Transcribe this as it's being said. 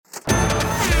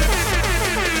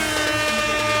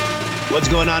What's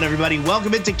going on, everybody?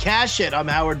 Welcome into Cash It. I'm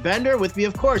Howard Bender. With me,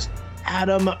 of course,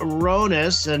 Adam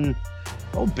Ronis. And,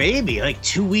 oh, baby, like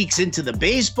 2 weeks into the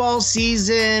baseball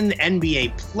season,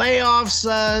 NBA playoffs,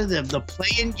 the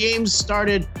play-in games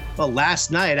started, well,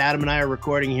 last night. Adam and I are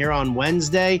recording here on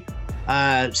Wednesday.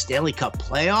 Stanley Cup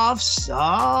playoffs.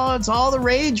 Oh, it's all the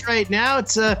rage right now.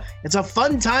 It's a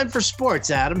fun time for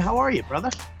sports, Adam. How are you, brother?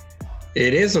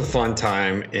 It is a fun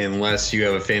time unless you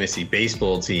have a fantasy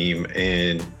baseball team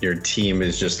and your team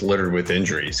is just littered with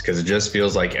injuries, because it just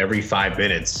feels like every 5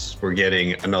 minutes we're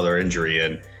getting another injury.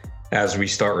 And as we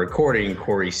start recording,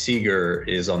 Corey Seager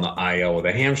is on the IL with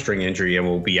a hamstring injury and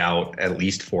will be out at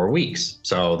least 4 weeks.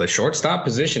 So the shortstop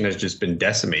position has just been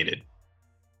decimated.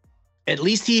 At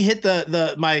least he hit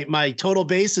my total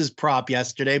bases prop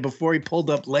yesterday before he pulled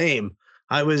up lame.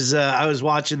 I was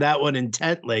watching that one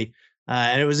intently.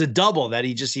 And it was a double that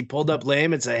he pulled up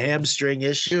lame. It's a hamstring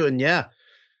issue. And yeah.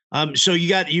 So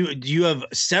you have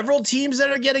several teams that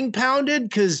are getting pounded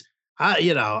because,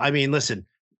 listen,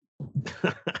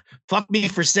 fuck me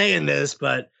for saying this,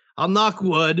 but I'll knock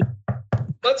wood.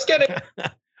 Let's get it.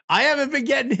 I haven't been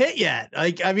getting hit yet.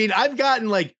 I've gotten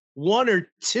like one or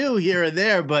two here and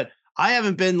there, but I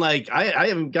haven't been I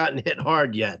haven't gotten hit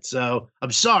hard yet. So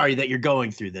I'm sorry that you're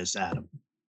going through this, Adam.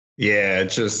 Yeah, it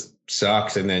just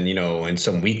sucks. And then, in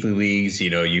some weekly leagues,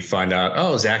 you find out,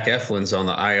 oh, Zach Eflin's on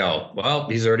the IL. Well,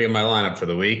 he's already in my lineup for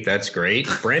the week. That's great.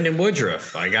 Brandon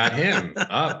Woodruff, I got him.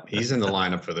 He's in the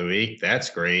lineup for the week. That's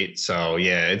great. So,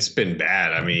 yeah, it's been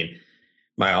bad. I mean,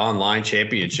 my online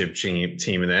championship team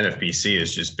in the NFBC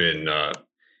has just been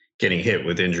getting hit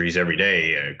with injuries every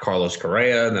day. Carlos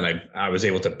Correa, and then I was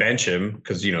able to bench him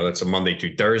because, that's a Monday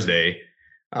through Thursday.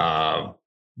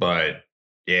 But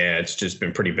yeah, it's just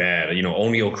been pretty bad.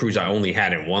 O'Neal Cruz, I only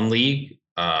had in one league,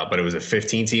 but it was a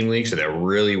 15-team league, so there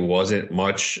really wasn't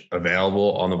much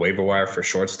available on the waiver wire for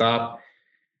shortstop.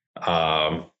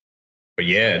 But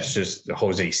yeah, it's just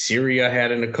Jose Siri I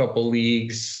had in a couple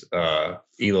leagues,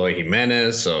 Eloy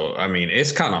Jimenez. So,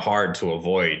 it's kind of hard to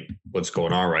avoid what's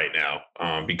going on right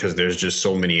now because there's just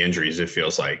so many injuries, it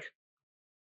feels like.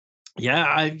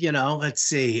 Yeah, let's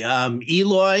see.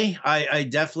 Eloy, I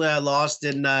definitely lost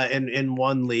in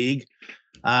one league.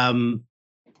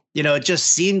 It just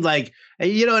seemed like,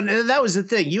 and that was the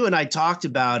thing. You and I talked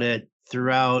about it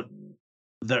throughout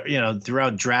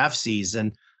throughout draft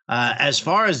season, as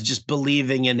far as just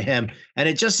believing in him. And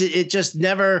it just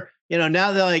never,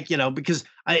 now they're because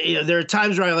there are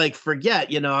times where I forget,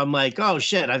 I'm like, oh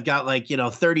shit, I've got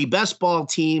 30 best ball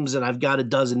teams and I've got a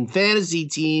dozen fantasy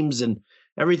teams and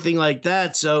everything like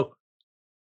that. So,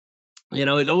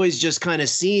 it always just kind of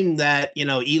seemed that,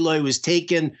 Eloy was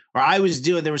taken, or I was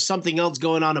doing, there was something else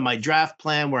going on in my draft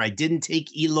plan where I didn't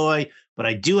take Eloy, but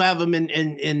I do have him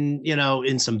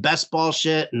in some best ball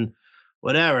shit and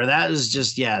whatever. That is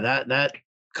just, that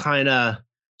kind of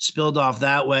spilled off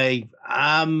that way.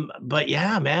 But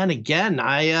yeah, man, again,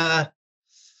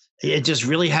 it just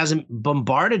really hasn't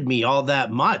bombarded me all that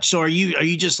much. So are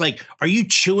you just are you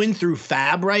chewing through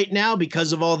fab right now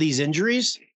because of all these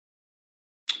injuries?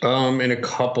 In a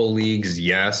couple leagues,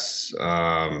 yes.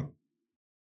 It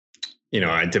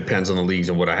depends on the leagues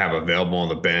and what I have available on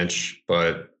the bench.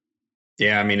 But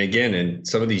yeah, again, in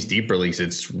some of these deeper leagues,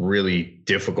 it's really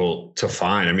difficult to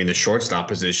find. The shortstop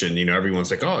position,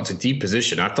 everyone's like, oh, it's a deep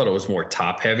position. I thought it was more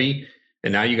top heavy.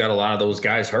 And now you got a lot of those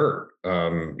guys hurt. I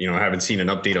haven't seen an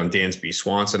update on Dansby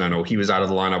Swanson. I know he was out of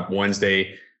the lineup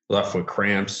Wednesday, left with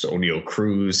cramps. O'Neal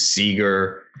Cruz,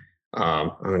 Seager. I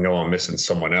know I'm missing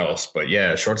someone else, but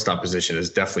yeah, shortstop position has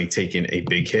definitely taken a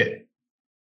big hit.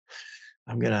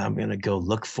 I'm gonna go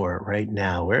look for it right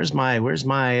now. Where's my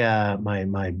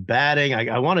my batting?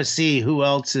 I want to see who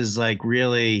else is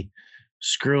really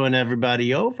screwing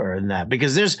everybody over in that,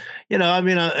 because there's, you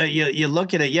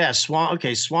look at it. Yeah.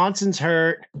 Swanson's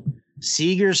hurt.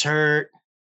 Seager's hurt.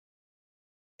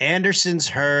 Anderson's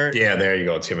hurt. Yeah. There you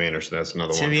go. Tim Anderson. That's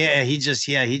another one. Yeah. He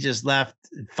just left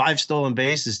 5 stolen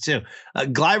bases too.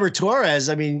 Gleyber Torres.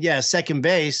 Second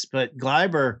base, but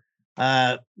Gleyber,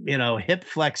 hip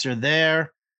flexor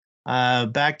there,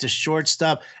 back to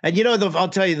shortstop. And, I'll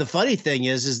tell you, the funny thing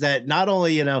is that not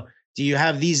only, do you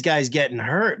have these guys getting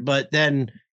hurt, but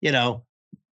then,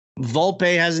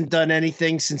 Volpe hasn't done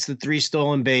anything since the 3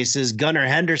 stolen bases. Gunnar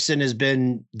Henderson has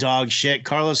been dog shit.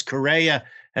 Carlos Correa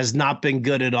has not been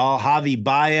good at all. Javi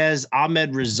Baez,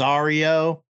 Ahmed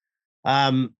Rosario.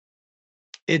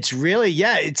 It's really,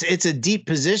 it's a deep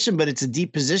position, but it's a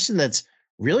deep position that's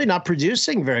really not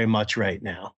producing very much right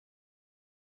now.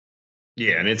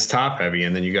 Yeah, and it's top heavy,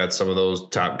 and then you got some of those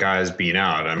top guys being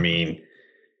out.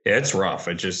 Yeah, it's rough.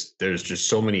 There's just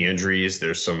so many injuries.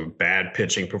 There's some bad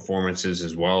pitching performances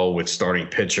as well with starting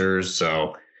pitchers.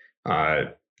 So, uh,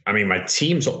 I mean, my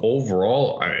team's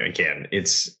overall, again,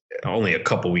 it's only a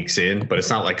couple weeks in, but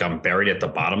it's not like I'm buried at the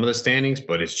bottom of the standings.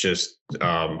 But it's just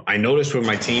I noticed with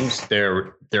my teams,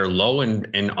 they're low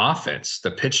in offense. The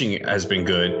pitching has been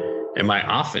good, and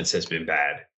my offense has been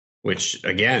bad, which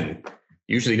again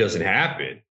usually doesn't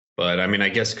happen. But I mean, I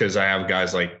guess because I have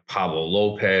guys like Pablo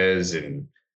Lopez and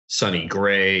Sonny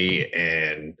Gray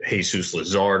and Jesus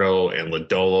Luzardo and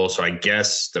Lodolo. So I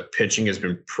guess the pitching has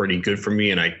been pretty good for me.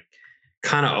 And I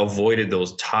kind of avoided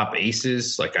those top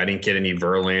aces. Like I didn't get any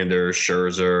Verlander,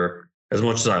 Scherzer. As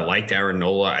much as I liked Aaron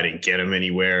Nola, I didn't get him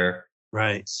anywhere.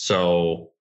 Right.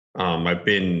 So I've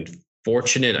been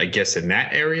fortunate, I guess, in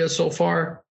that area so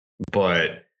far.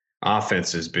 But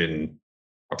offense has been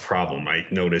a problem. I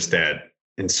noticed that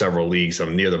in several leagues,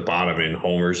 I'm near the bottom in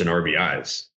homers and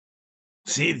RBIs.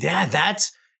 See,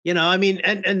 that's, I mean,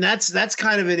 and that's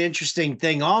kind of an interesting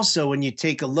thing also when you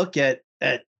take a look at,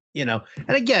 and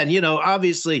again,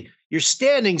 obviously your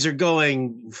standings are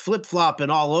going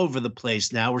flip-flopping all over the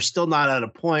place now. We're still not at a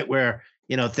point where,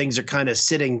 things are kind of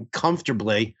sitting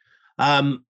comfortably.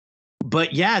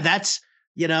 But yeah, that's,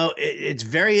 it's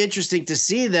very interesting to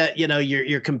see that,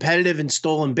 you're competitive in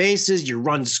stolen bases, your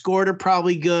runs scored are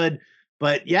probably good,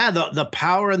 but yeah, the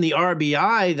power and the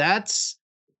RBI, that's,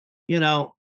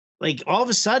 like all of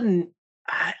a sudden,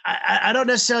 I don't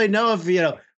necessarily know if,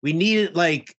 we need it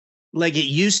like it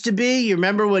used to be. You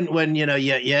remember when you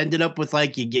ended up with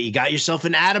like, you got yourself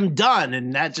an Adam Dunn,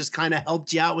 and that just kind of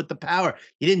helped you out with the power.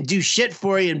 You didn't do shit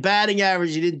for you in batting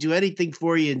average. You didn't do anything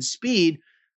for you in speed,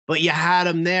 but you had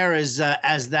him there as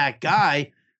that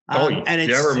guy. And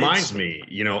that reminds me,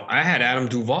 I had Adam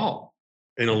Duvall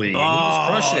in a league. Oh, he was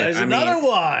crushing it. There's another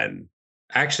one.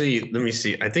 Actually, let me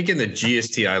see. I think in the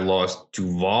GST I lost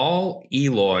Duvall,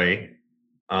 Eloy,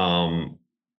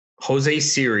 Jose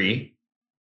Siri.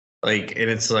 And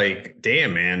it's like,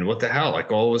 damn, man, what the hell?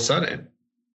 Like all of a sudden.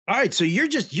 All right, so you're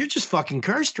just fucking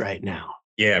cursed right now.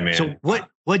 Yeah, man. So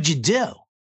what'd you do?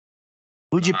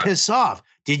 Who'd you piss off?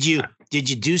 Did you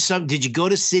do something? Did you go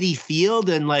to Citi Field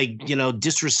and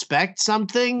disrespect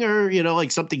something or,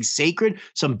 like something sacred,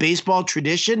 some baseball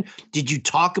tradition? Did you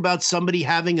talk about somebody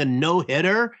having a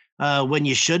no-hitter when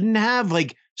you shouldn't have?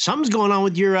 Like something's going on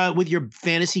with your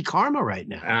fantasy karma right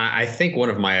now. I think one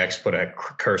of my ex put a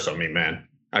curse on me, man.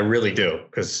 I really do,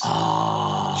 because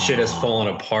shit has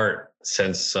fallen apart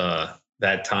since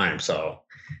that time. So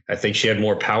I think she had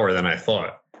more power than I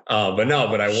thought. But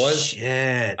I was.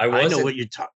 Shit. I know what you're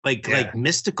talking like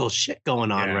mystical shit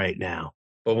going on right now.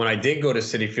 But when I did go to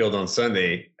Citi Field on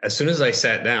Sunday, as soon as I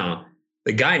sat down,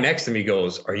 the guy next to me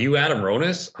goes, "Are you Adam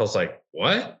Ronis?" I was like,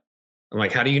 "What?" I'm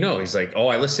like, "How do you know?" He's like, "Oh,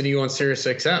 I listened to you on Sirius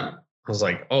XM." I was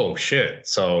like, "Oh shit!"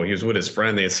 So he was with his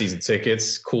friend. They had season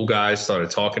tickets. Cool guys.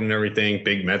 Started talking and everything.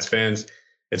 Big Mets fans.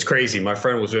 It's crazy. My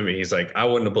friend was with me. He's like, "I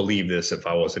wouldn't have believed this if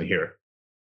I wasn't here."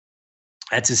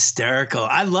 That's hysterical.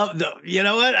 I love you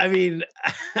know what? I mean,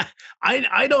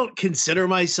 I don't consider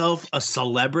myself a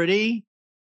celebrity,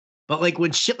 but like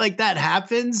when shit like that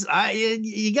happens,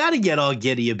 you got to get all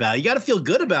giddy about it. You got to feel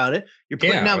good about it. You're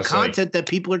putting out content that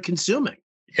people are consuming.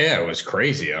 Yeah, it was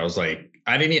crazy. I was like,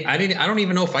 I don't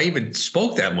even know if I even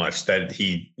spoke that much that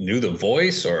he knew the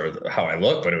voice or how I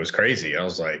looked, but it was crazy. I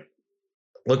was like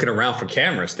looking around for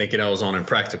cameras, thinking I was on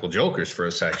Impractical Jokers for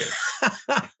a second.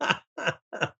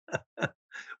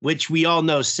 Which we all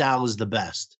know Sal is the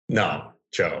best. No,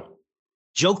 Joe.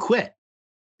 Joe quit.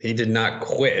 He did not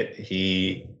quit.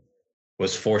 He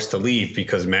was forced to leave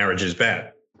because marriage is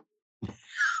bad.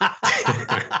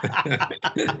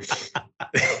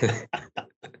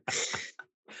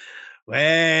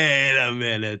 Wait a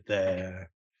minute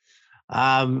there.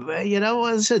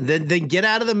 Listen, then get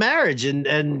out of the marriage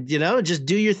and just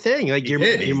do your thing. Like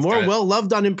you're more well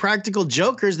loved on Impractical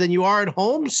Jokers than you are at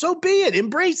home. So be it.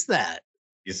 Embrace that.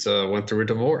 He's went through a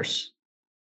divorce.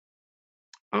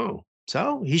 Oh,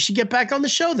 so he should get back on the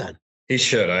show then. He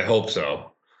should. I hope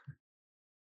so.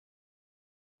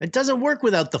 It doesn't work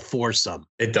without the foursome.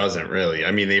 It doesn't really.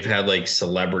 I mean, they've had like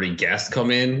celebrity guests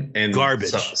come in and garbage.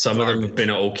 Some of them have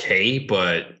been okay,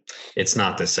 but it's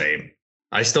not the same.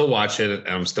 I still watch it and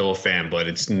I'm still a fan, but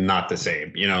it's not the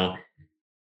same.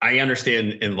 I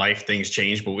understand in life things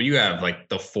change, but when you have like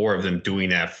the four of them doing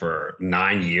that for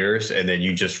 9 years and then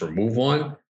you just remove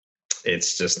one,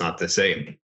 it's just not the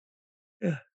same.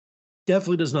 Yeah,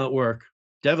 definitely does not work.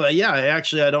 Definitely. Yeah.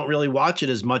 I don't really watch it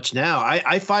as much now.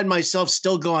 I find myself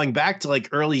still going back to like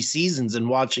early seasons and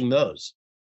watching those.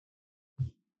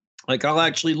 Like I'll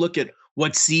actually look at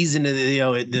what season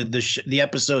the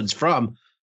episode's from.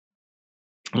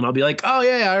 And I'll be like, oh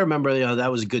yeah, I remember,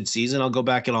 that was a good season. I'll go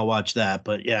back and I'll watch that.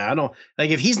 But yeah, I don't like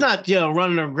if he's not,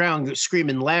 running around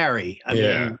screaming Larry. I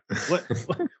Yeah.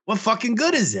 mean, what fucking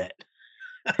good is it?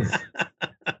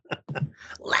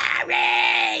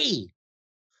 Larry.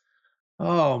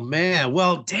 Oh man.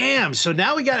 Well, damn. So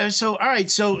now we got all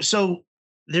right. So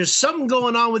there's something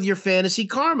going on with your fantasy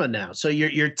karma now. So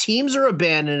your teams are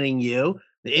abandoning you.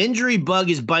 The injury bug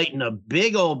is biting a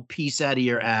big old piece out of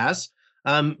your ass.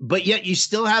 But yet you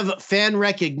still have fan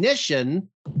recognition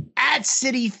at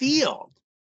Citi Field.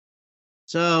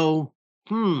 So,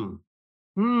 I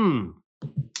don't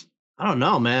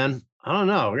know, man. I don't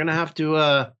know. We're gonna have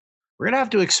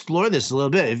to explore this a little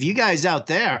bit. If you guys out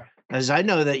there, as I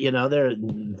know that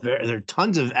there are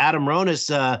tons of Adam Ronis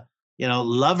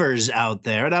lovers out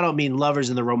there, and I don't mean lovers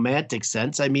in the romantic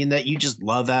sense. I mean that you just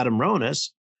love Adam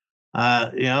Ronis.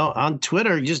 On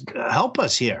Twitter, just help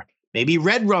us here. Maybe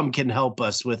Red Rum can help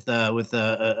us with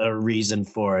a reason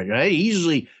for it, right? He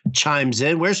usually chimes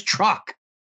in. Where's Truck?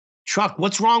 Truck,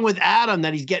 what's wrong with Adam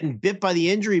that he's getting bit by the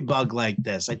injury bug like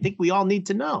this? I think we all need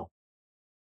to know.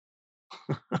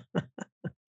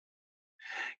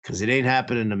 Because it ain't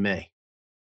happening to me.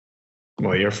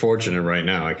 Well, you're fortunate right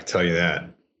now. I can tell you that.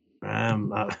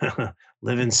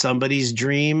 Living somebody's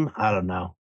dream. I don't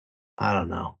know.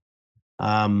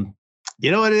 You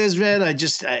know what it is, man? I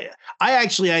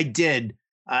did.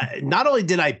 Not only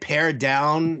did I pare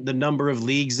down the number of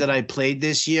leagues that I played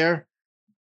this year,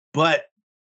 but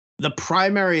the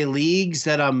primary leagues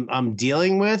that I'm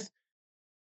dealing with,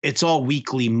 it's all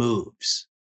weekly moves.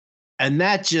 And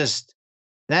that just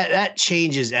that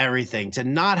changes everything. To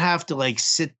not have to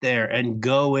sit there and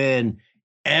go in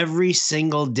every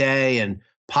single day and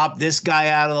pop this guy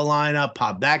out of the lineup,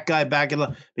 pop that guy back in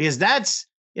the, because that's,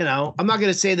 I'm not going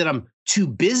to say that I'm too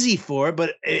busy for it,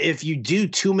 but if you do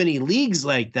too many leagues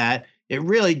like that, it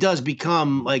really does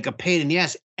become like a pain in the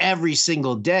ass every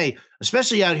single day,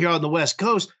 especially out here on the West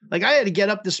Coast. Like I had to get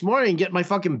up this morning and get my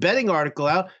fucking betting article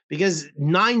out because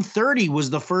 9:30 was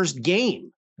the first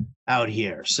game out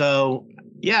here. So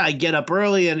yeah, I get up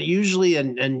early and usually,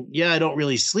 and yeah, I don't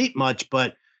really sleep much,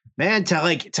 but man,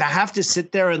 to have to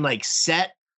sit there and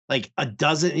set a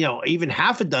dozen, even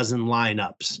half a dozen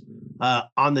lineups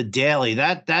on the daily,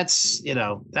 that's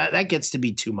that gets to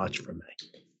be too much for me.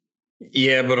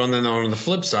 Yeah, but on the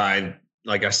flip side,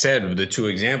 like I said, the two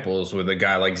examples with a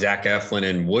guy like Zach Eflin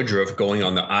and Woodruff going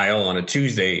on the IL on a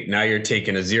Tuesday, now you're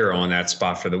taking a 0 on that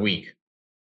spot for the week.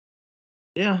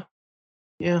 Yeah.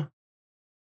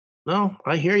 No,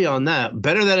 I hear you on that.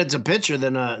 Better that it's a pitcher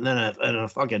than a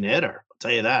fucking hitter. I'll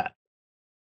tell you that.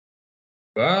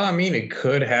 Well, I mean, it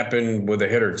could happen with a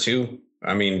hitter too.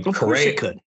 I mean, of course it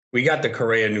could. We got the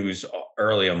Correa news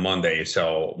early on Monday.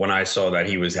 So when I saw that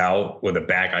he was out with a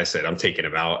back, I said, I'm taking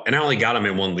him out. And I only got him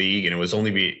in one league, and it was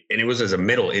as a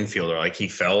middle infielder. Like he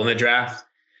fell in the draft.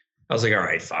 I was like, all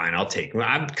right, fine, I'll take him.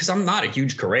 Because I'm not a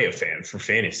huge Correa fan for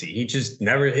fantasy. He just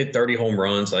never hit 30 home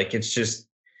runs.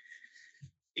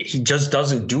 He just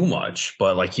doesn't do much,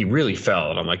 but he really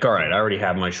fell. And I'm like, all right, I already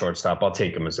have my shortstop. I'll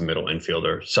take him as a middle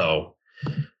infielder. So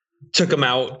took him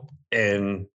out,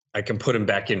 and I can put him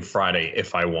back in Friday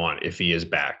if I want, if he is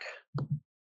back.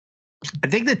 I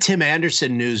think the Tim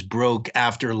Anderson news broke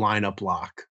after lineup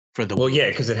lock for the. Well, yeah,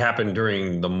 because it happened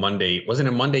during the Monday. Wasn't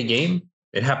it a Monday game?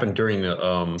 It happened during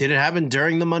the. Did it happen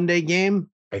during the Monday game?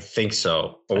 I think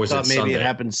so. Or was it Sunday? Maybe it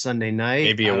happened Sunday night.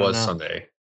 Maybe it was Sunday.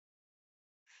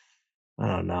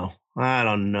 I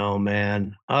don't know,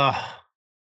 man.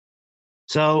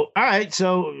 So, all right.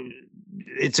 So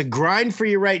it's a grind for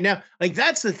you right now.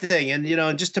 That's the thing. And,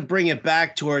 just to bring it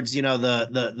back towards,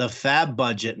 the fab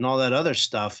budget and all that other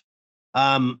stuff.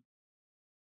 Man,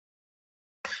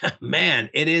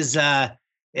 it is,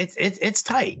 it's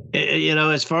tight,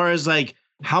 as far as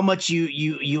how much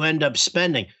you end up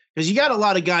spending, because you got a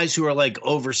lot of guys who are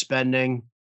overspending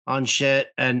on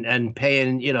shit and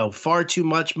paying, far too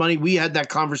much money. We had that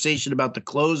conversation about the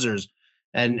closers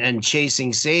and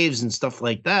chasing saves and stuff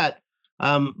like that.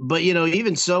 But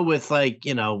even so with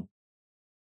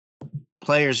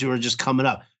players who are just coming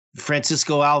up,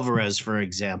 Francisco Alvarez, for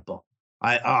example,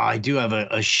 I do have a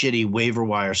shitty waiver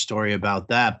wire story about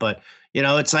that, but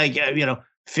it's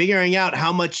figuring out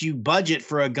how much you budget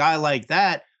for a guy like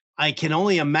that. I can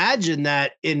only imagine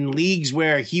that in leagues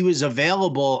where he was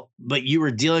available, but you were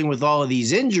dealing with all of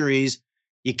these injuries,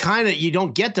 you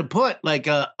don't get to put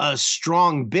a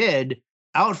strong bid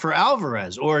out for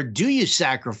Alvarez, or do you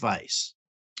sacrifice?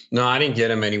 No, I didn't get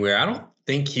him anywhere. I don't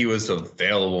think he was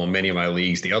available in many of my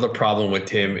leagues. The other problem with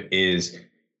him is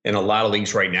in a lot of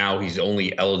leagues right now, he's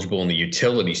only eligible in the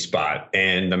utility spot,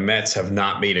 and the Mets have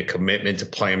not made a commitment to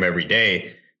play him every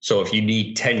day. So if you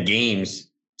need 10 games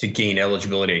to gain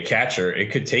eligibility to catcher,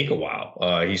 it could take a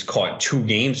while. He's caught 2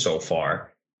 games so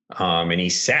far, and he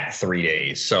sat 3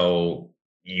 days. So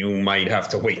you might have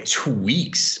to wait 2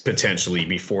 weeks potentially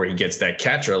before he gets that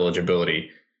catcher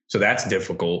eligibility. So that's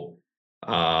difficult.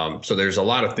 So there's a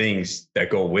lot of things that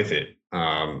go with it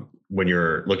when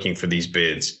you're looking for these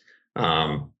bids.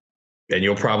 And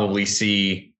you'll probably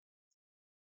see,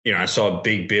 I saw a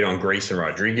big bid on Grayson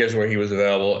Rodriguez where he was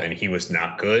available, and he was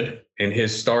not good in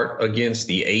his start against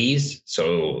the A's.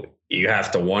 So you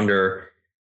have to wonder,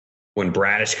 when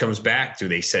Bradish comes back, do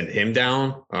they send him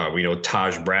down? We know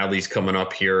Taj Bradley's coming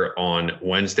up here on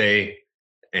Wednesday,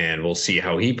 and we'll see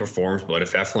how he performs. But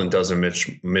if Eflin doesn't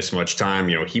miss much time,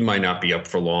 he might not be up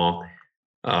for long.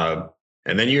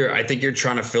 And then I think you're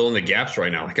trying to fill in the gaps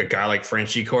right now. Like a guy like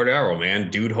Franchi Cordero,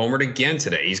 man, dude homered again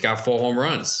today. He's got 4 home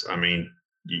runs. I mean,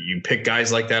 you pick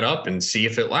guys like that up and see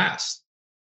if it lasts.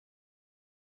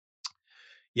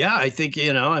 Yeah, I think,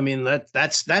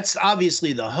 that's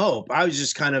obviously the hope. I was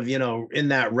just kind of, in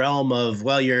that realm of,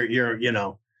 well,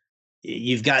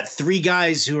 you've got 3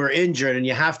 guys who are injured and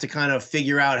you have to kind of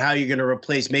figure out how you're going to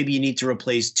replace. Maybe you need to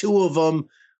replace 2 of them.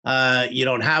 You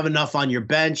don't have enough on your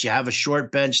bench. You have a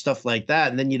short bench, stuff like that.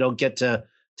 And then you don't get to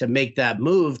make that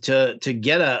move to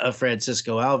get a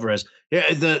Francisco Alvarez.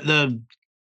 Yeah, the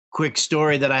quick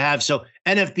story that I have. So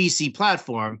NFBC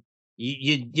platform,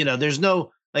 there's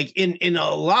no, like in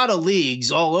a lot of leagues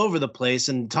all over the place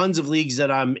and tons of leagues that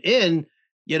I'm in,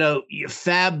 your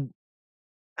fab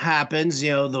happens,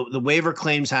 the waiver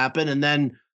claims happen. And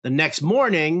then the next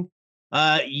morning,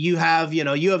 you have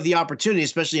the opportunity,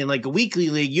 especially in like a weekly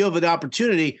league, you have an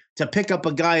opportunity to pick up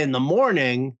a guy in the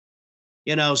morning,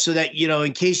 so that,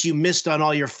 in case you missed on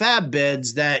all your fab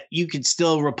bids, that you could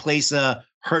still replace a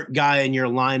hurt guy in your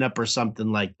lineup or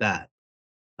something like that.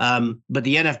 But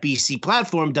the NFBC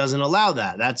platform doesn't allow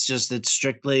that. It's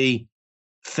strictly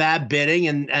fab bidding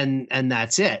and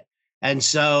that's it. And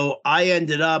so I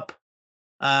ended up,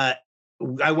 I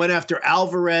went after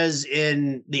Alvarez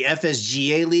in the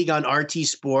FSGA league on RT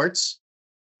Sports,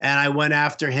 and I went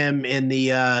after him in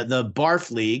the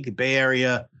BARF league, Bay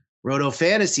Area Roto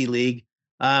Fantasy League.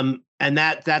 And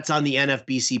that's on the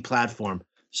NFBC platform.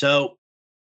 So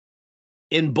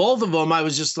in both of them, I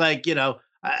was just like,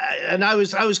 I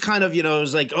was kind of, it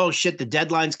was like, oh shit, the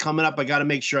deadline's coming up. I got to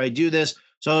make sure I do this.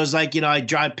 So I was like,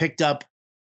 I picked up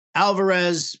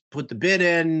Alvarez, put the bid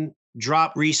in,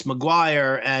 drop Reese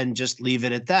McGuire, and just leave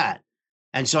it at that.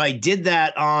 And so I did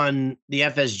that on the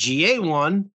FSGA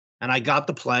one, and I got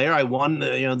the player. I won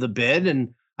the bid,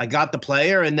 and I got the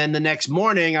player. And then the next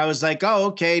morning I was like, oh,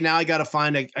 okay, now I got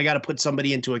to put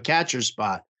somebody into a catcher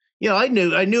spot. I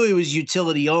knew he was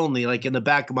utility only, like in the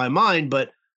back of my mind,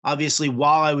 but obviously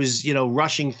while I was,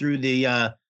 rushing through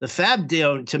the fab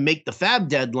deal to make the fab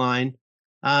deadline,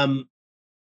 I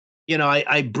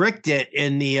bricked it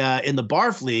in the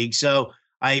BARF league. So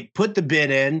I put the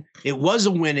bid in. It was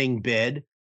a winning bid,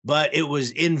 but it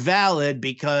was invalid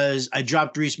because I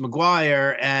dropped Reese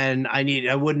McGuire and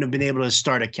I wouldn't have been able to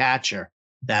start a catcher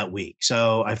that week.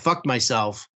 So I fucked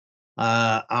myself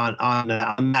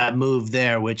on that move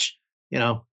there, which,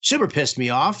 super pissed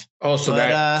me off. Oh, so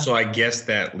I guess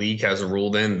that league has a rule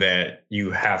then that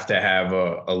you have to have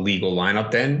a legal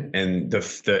lineup then, and the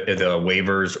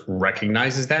waivers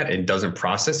recognizes that and doesn't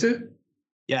process it.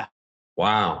 Yeah.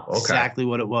 Wow. Okay. Exactly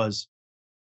what it was.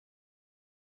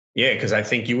 Yeah, because I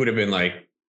think you would have been like,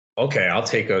 okay, I'll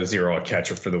take a 0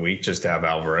 catcher for the week just to have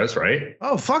Alvarez, right?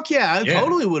 Oh, fuck yeah. I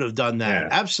totally would have done that. Yeah.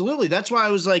 Absolutely. That's why I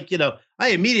was like, I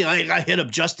immediately I hit up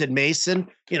Justin Mason.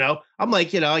 I'm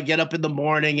like, I get up in the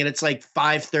morning and it's like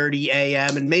 5:30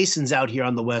 a.m. and Mason's out here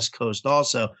on the West Coast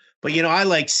also. But, I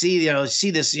like see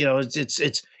this,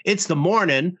 it's the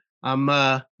morning.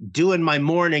 I'm doing my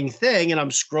morning thing and I'm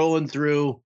scrolling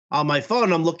through on my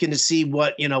phone. I'm looking to see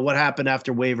what happened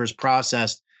after waivers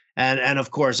processed. And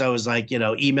of course I was like,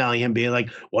 emailing him being like,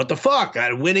 what the fuck? I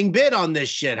had a winning bid on this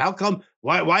shit. How come?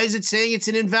 Why is it saying it's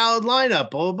an invalid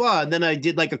lineup? Blah, blah, blah. And then I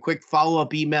did like a quick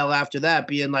follow-up email after that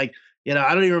being like,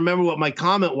 I don't even remember what my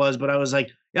comment was, but I was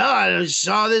like, yeah, I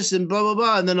saw this and blah, blah,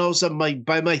 blah. And then all of a sudden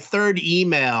by my third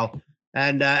email,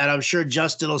 and I'm sure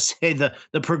Justin will say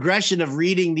the progression of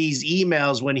reading these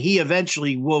emails when he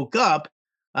eventually woke up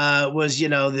was,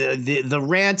 the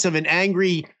rants of an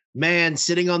angry man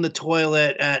sitting on the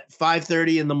toilet at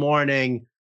 5:30 in the morning,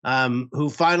 who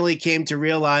finally came to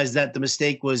realize that the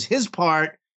mistake was his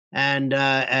part, and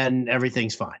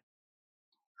everything's fine.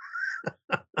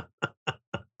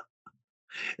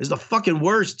 It's the fucking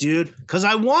worst, dude, because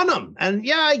I want him. And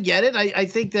yeah, I get it. I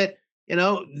think that,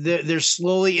 they're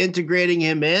slowly integrating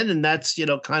him in, and that's,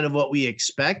 kind of what we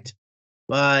expect.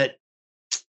 But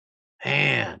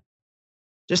man,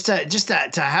 just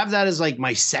to have that as like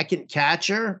my second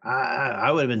catcher, I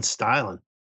would have been styling.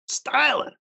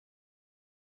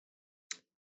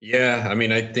 Yeah, I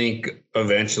mean, I think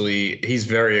eventually he's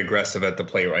very aggressive at the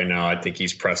plate right now. I think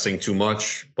he's pressing too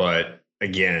much, but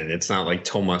again, it's not like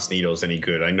Tomas Nido's any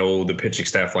good. I know the pitching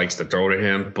staff likes to throw to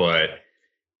him, but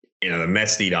the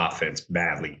Mets need offense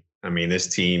badly. I mean, this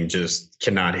team just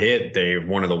cannot hit. They're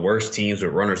one of the worst teams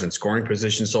with runners in scoring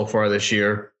position so far this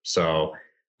year. So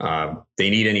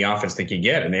they need any offense they can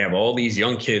get, and they have all these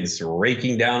young kids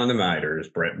raking down in the minors.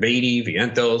 Brett Beatty,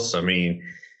 Vientos. I mean,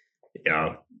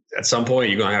 at some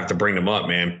point, you're going to have to bring them up,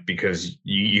 man, because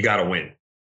you got to win.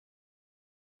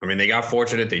 I mean, they got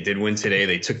fortunate. They did win today.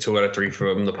 They took 2 out of 3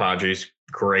 from the Padres.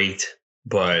 Great.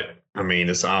 But, I mean,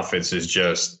 this offense is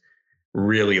just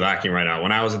really lacking right now.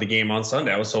 When I was at the game on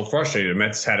Sunday, I was so frustrated. The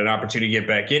Mets had an opportunity to get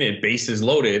back in it. Bases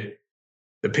loaded.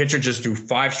 The pitcher just threw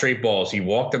 5 straight balls. He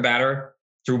walked the batter,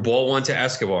 threw ball 1 to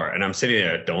Escobar. And I'm sitting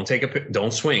there, don't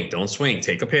swing,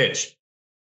 take a pitch.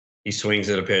 He swings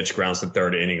at a pitch, grounds the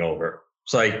third inning over.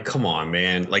 It's like, come on,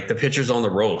 man. Like, the pitcher's on the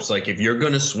ropes. Like, if you're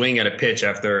going to swing at a pitch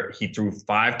after he threw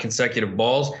 5 consecutive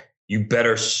balls, you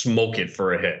better smoke it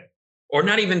for a hit. Or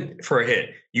not even for a hit.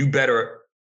 You better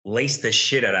lace the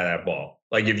shit out of that ball.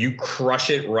 Like, if you crush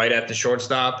it right at the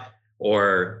shortstop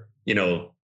or,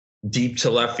 deep to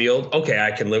left field, okay,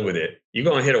 I can live with it. You're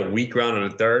going to hit a weak ground on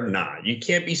the third? Nah, you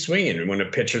can't be swinging when the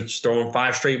pitcher's throwing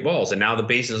 5 straight balls and now the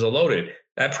bases are loaded.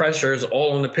 That pressure is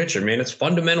all on the pitcher, man. It's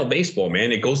fundamental baseball,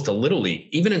 man. It goes to Little League,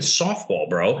 even in softball,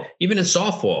 bro. Even in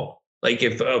softball. Like,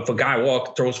 if a guy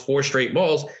throws 4 straight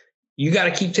balls, you got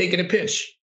to keep taking a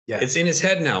pitch. Yeah. It's in his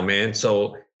head now, man.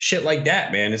 So shit like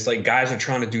that, man. It's like guys are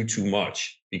trying to do too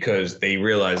much because they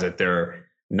realize that they're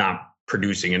not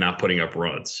producing and not putting up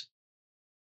runs.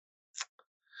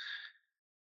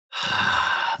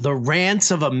 The rants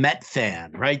of a Met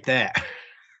fan right there.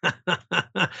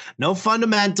 No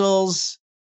fundamentals.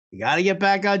 You got to get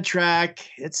back on track.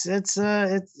 It's listen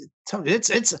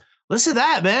to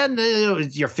that, man.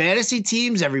 Your fantasy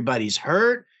teams, everybody's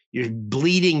hurt. You're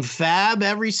bleeding fab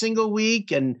every single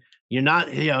week, and you're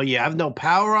not, you have no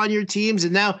power on your teams,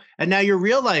 and now your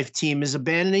real life team is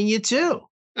abandoning you too.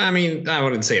 I mean, I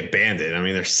wouldn't say abandoned. I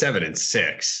mean, they're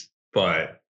 7-6,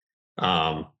 but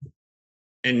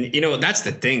and that's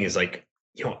the thing is like,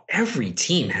 every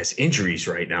team has injuries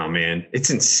right now, man. It's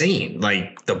insane.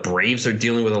 Like, the Braves are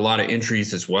dealing with a lot of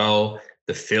injuries as well.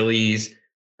 The Phillies.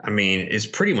 I mean, it's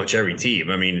pretty much every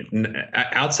team. I mean,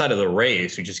 outside of the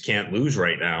Rays, who just can't lose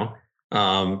right now,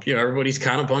 everybody's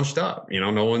kind of bunched up.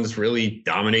 No one's really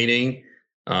dominating.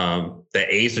 The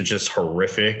A's are just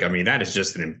horrific. I mean, that is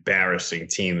just an embarrassing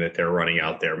team that they're running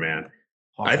out there, man.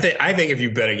 I think if you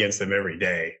bet against them every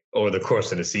day over the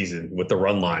course of the season with the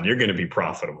run line, you're going to be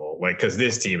profitable. Like, because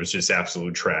this team is just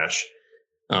absolute trash.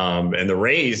 And the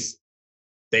Rays,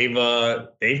 they've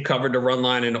covered the run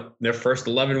line in their first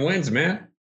 11 wins, man.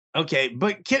 Okay,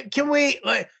 but can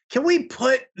we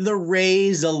put the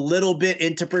Rays a little bit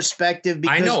into perspective?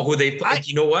 Because I know who they.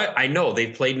 You know what? I know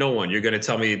they've played no one. You're going to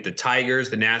tell me the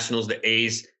Tigers, the Nationals, the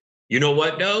A's. You know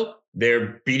what, though?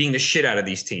 They're beating the shit out of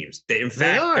these teams. In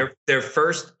fact, their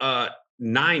first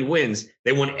 9 wins,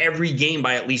 they won every game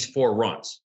by at least 4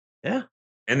 runs. Yeah.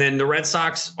 And then the Red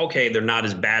Sox, okay, they're not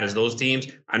as bad as those teams.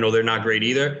 I know they're not great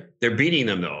either. They're beating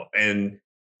them, though. And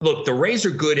look, the Rays are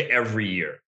good every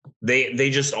year. They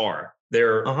just are.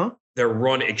 They're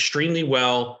run extremely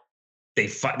well. They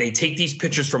take these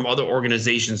pitchers from other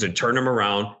organizations and turn them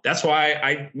around. That's why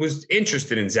I was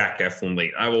interested in Zach Eflin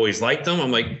late. I've always liked him.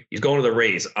 I'm like, he's going to the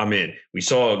Rays. I'm in. We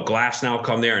saw Glass now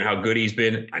come there and how good he's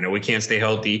been. I know he can't stay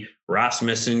healthy.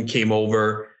 Rasmussen came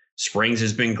over. Springs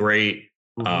has been great.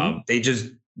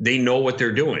 They know what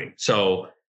they're doing. So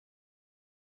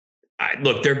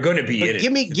look, they're going to be in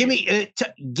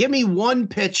it. Give me one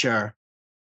pitcher,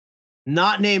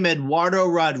 not named Eduardo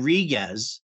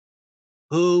Rodriguez,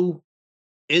 who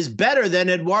is better than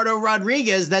Eduardo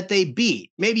Rodriguez that they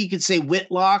beat. Maybe you could say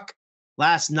Whitlock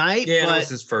last night. Yeah, that was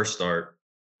his first start.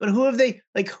 But who have they?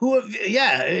 I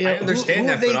understand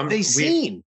that, but they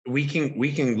seen? We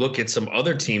can look at some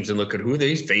other teams and look at who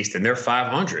they faced, and they're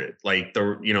 500. Like,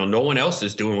 no one else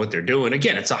is doing what they're doing.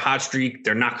 Again, it's a hot streak.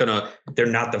 They're not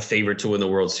the favorite to win the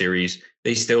World Series.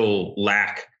 They still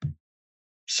lack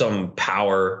some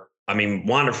power. I mean,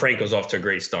 Wander Franco's off to a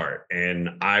great start, and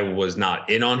I was not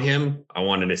in on him. I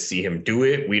wanted to see him do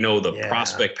it. We know the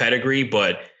prospect pedigree,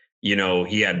 but, he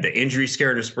had the injury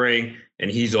scare in the spring,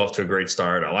 and he's off to a great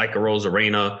start. I like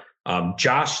Arozarena.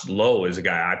 Josh Lowe is a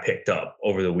guy I picked up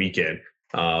over the weekend.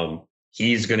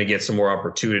 He's going to get some more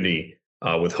opportunity.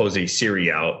 with Jose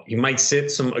Siri out. He might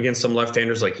sit against some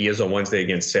left-handers like he is on Wednesday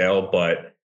against Sale,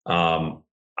 but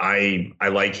I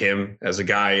like him as a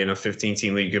guy in a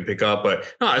 15-team league you could pick up.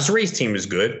 But no, his Rays team is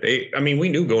good. We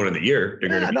knew going into the year they're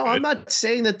going to be good. I'm not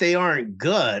saying that they aren't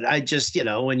good. I just,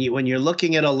 when you're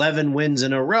looking at 11 wins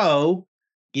in a row,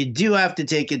 you do have to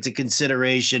take into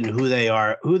consideration who they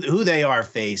are, who they are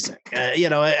facing.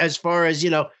 As far as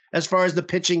the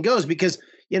pitching goes, because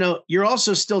you're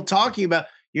also still talking about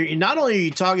you're not only are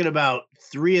you talking about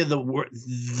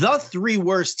the three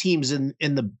worst teams in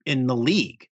the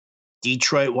league,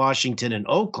 Detroit, Washington, and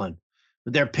Oakland,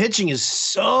 but their pitching is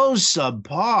so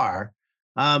subpar.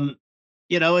 And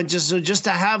just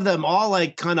to have them all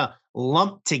like kind of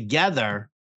lumped together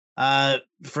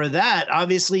for that,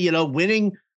 obviously,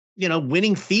 winning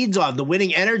feeds off the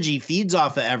winning energy feeds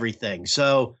off of everything.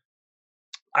 So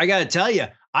I got to tell you,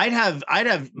 I'd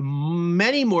have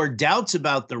many more doubts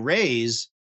about the Rays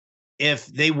if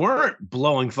they weren't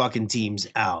blowing fucking teams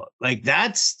out. Like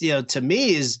that's, to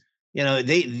me is,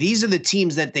 these are the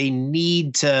teams that they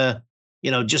need to,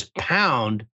 just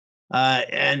pound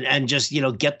and just,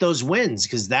 get those wins.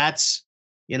 Cause that's,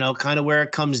 kind of where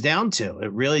it comes down to.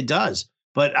 It really does.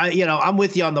 But I'm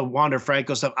with you on the Wander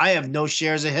Franco stuff. I have no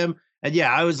shares of him. And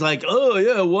yeah, I was like, oh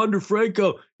yeah, Wander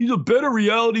Franco, he's a better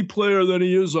reality player than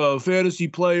he is a fantasy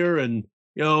player. And,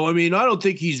 I don't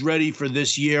think he's ready for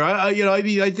this year.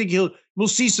 I think we'll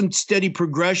see some steady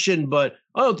progression, but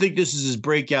I don't think this is his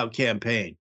breakout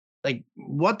campaign. Like,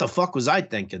 what the fuck was I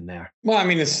thinking there? Well,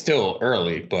 it's still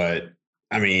early, but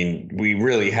we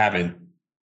really haven't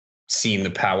seen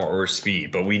the power or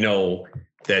speed, but we know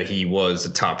that he was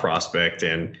a top prospect,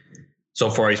 and so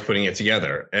far he's putting it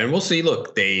together. And we'll see.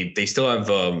 Look, they still have,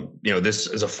 this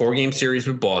is a 4-game series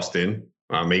with Boston.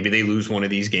 Maybe they lose one of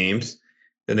these games.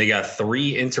 Then they got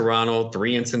 3 in Toronto,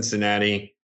 3 in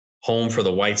Cincinnati, home for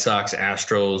the White Sox,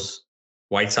 Astros,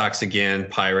 White Sox again,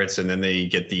 Pirates, and then they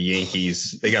get the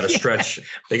Yankees. They got a stretch.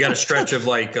 They got a stretch of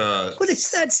like what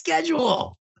is that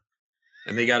schedule?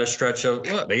 And they got a stretch of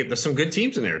there's some good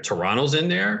teams in there. Toronto's in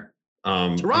there.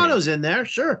 Toronto's in there,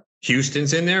 sure.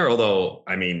 Houston's in there, although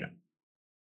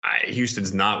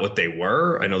Houston's not what they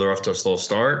were. I know they're off to a slow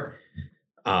start.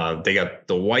 They got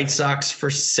the White Sox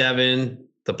for 7.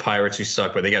 The Pirates, who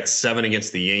suck, but they got 7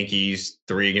 against the Yankees,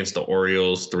 3 against the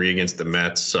Orioles, 3 against the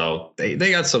Mets. So they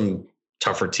got some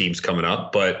tougher teams coming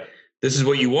up, but this is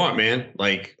what you want, man.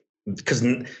 Like, because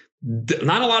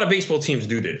not a lot of baseball teams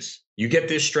do this. You get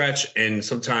this stretch, and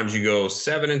sometimes you go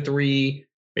 7-3,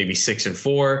 maybe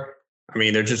 6-4.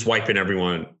 They're just wiping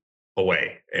everyone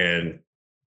away, and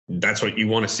that's what you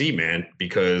want to see, man,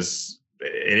 because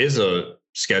it is a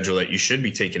schedule that you should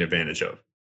be taking advantage of.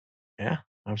 Yeah,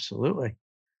 absolutely.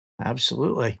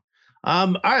 Absolutely.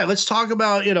 All right, let's talk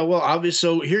about, obviously,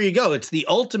 so here you go. It's the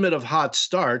ultimate of hot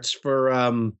starts for,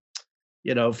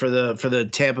 for the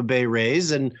Tampa Bay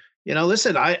Rays. And,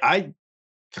 listen, I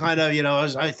kind of,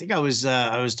 I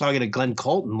was talking to Glenn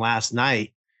Colton last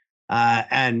night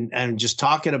and just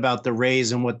talking about the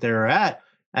Rays and what they're at.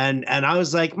 And I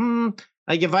was like,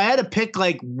 like if I had to pick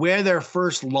like where their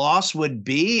first loss would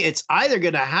be, it's either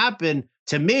going to happen.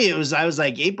 To me, I was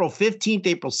like April 15th,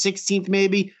 April 16th,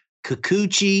 maybe.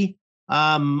 Kikuchi,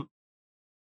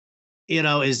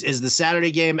 is the Saturday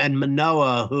game, and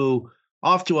Manoah, who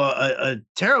off to a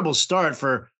terrible start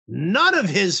for none of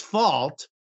his fault.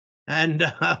 And,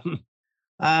 so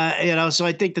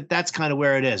I think that's kind of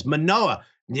where it is. Manoah,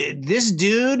 this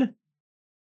dude,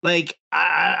 like,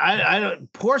 I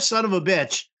don't, poor son of a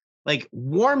bitch, like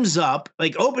warms up,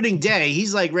 like opening day,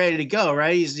 he's like ready to go,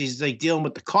 right? He's like dealing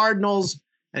with the Cardinals,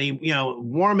 and he,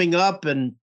 warming up,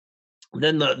 and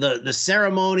then the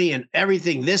ceremony and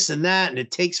everything, this and that, and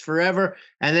it takes forever.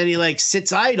 And then he like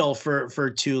sits idle for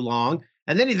too long.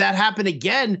 And then that happened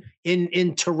again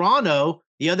in Toronto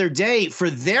the other day for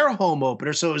their home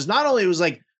opener. So it was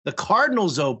like the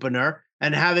Cardinals opener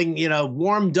and having,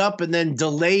 warmed up and then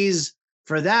delays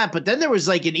for that. But then there was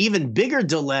like an even bigger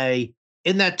delay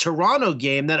in that Toronto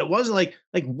game that it wasn't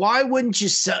like why wouldn't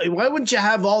you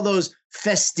have all those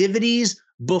festivities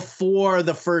before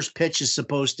the first pitch is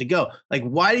supposed to go? Like,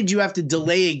 why did you have to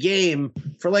delay a game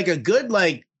for like a good,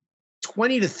 like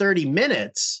 20 to 30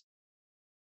 minutes,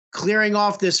 clearing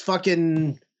off this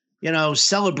fucking,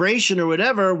 celebration or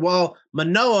whatever, while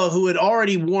Manoah, who had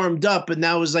already warmed up and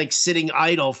now was like sitting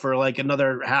idle for like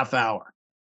another half hour?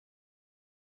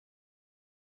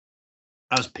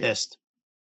 I was pissed.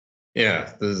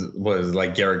 Yeah. This was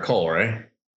like Garrett Cole, right?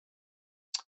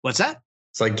 What's that?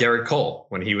 It's like Garrett Cole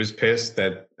when he was pissed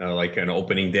that like an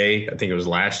opening day, I think it was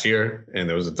last year, and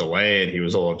there was a delay and he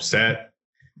was all upset.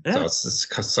 Yeah. So it's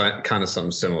kind of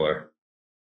something similar.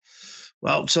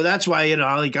 Well, so that's why,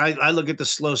 like I look at the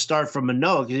slow start from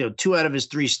Manoah. 2 out of his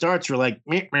 3 starts were like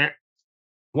meh, meh.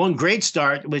 One great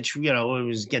start, which it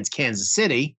was against Kansas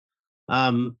City.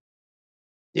 So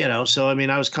I mean,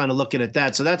 I was kind of looking at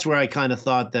that. So that's where I kind of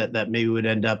thought that maybe would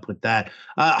end up with that.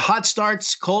 Hot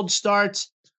starts, cold starts.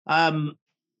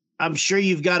 I'm sure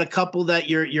you've got a couple that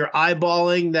you're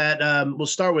eyeballing. That we'll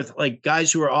start with, like,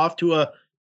 guys who are off to a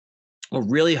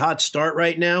really hot start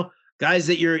right now. Guys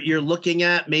that you're looking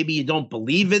at. Maybe you don't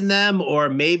believe in them, or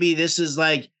maybe this is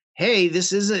like, hey,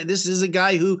 this is a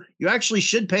guy who you actually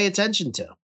should pay attention to.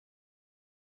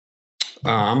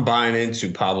 I'm buying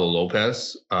into Pablo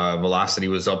Lopez. Velocity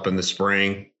was up in the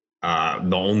spring.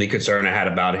 The only concern I had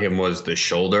about him was the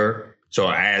shoulder. So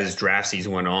as draft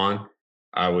season went on,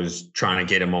 I was trying to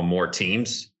get him on more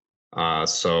teams.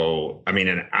 So, I mean,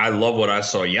 and I love what I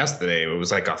saw yesterday. It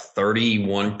was like a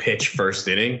 31 pitch first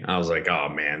inning. I was like, oh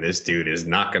man, this dude is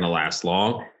not going to last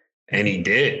long. And he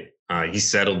did. He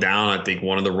settled down. I think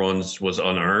one of the runs was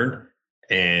unearned,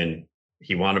 and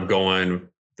he wound up going,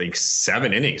 I think,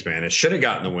 7 innings, man. It should have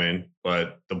gotten the win,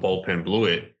 but the bullpen blew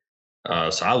it.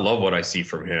 So I love what I see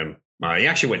from him. He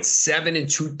actually went 7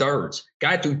 2/3.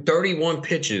 Guy threw 31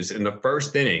 pitches in the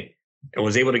first inning and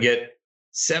was able to get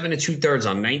 7 2/3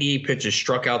 on 98 pitches,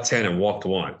 struck out 10 and walked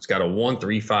 1. It's got a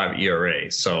 1.35 ERA.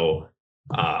 So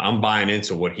I'm buying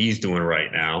into what he's doing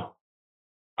right now.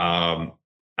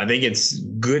 I think it's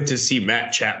good to see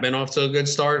Matt Chapman off to a good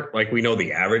start. Like, we know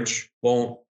the average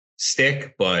won't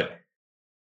stick, but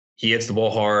he hits the ball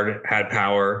hard, had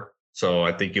power. So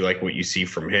I think you like what you see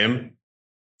from him.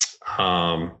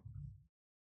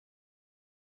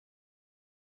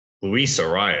 Luis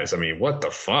Arias, I mean, what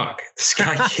the fuck? This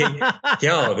guy can't.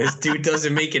 This dude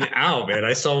doesn't make an out, man.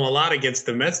 I saw him a lot against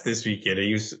the Mets this weekend.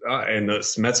 He was, and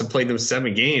the Mets have played them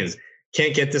 7 games.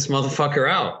 Can't get this motherfucker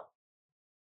out.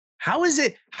 How is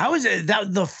it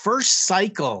that the first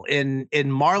cycle in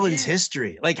Marlins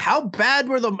history? Like, how bad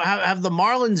have the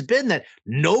Marlins been that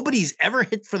nobody's ever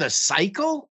hit for the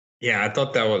cycle? Yeah, I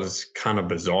thought that was kind of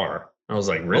bizarre. I was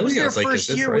like, really? What was their first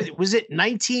year? Right? Was it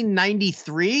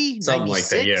 1993? Something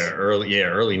 96? Like that. Yeah,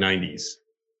 early 90s.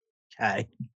 Okay.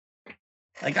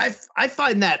 Like, I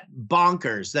find that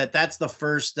bonkers that's the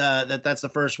first that's the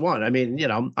first one. I mean,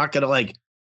 I'm not gonna like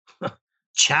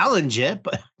challenge it,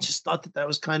 but I just thought that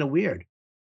was kind of weird.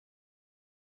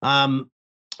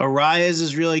 Arias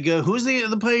is really good. Who's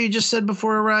the player you just said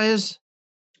before Arias?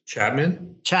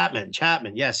 Chapman.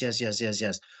 Yes.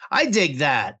 I dig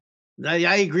that.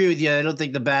 I agree with you. I don't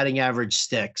think the batting average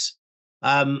sticks.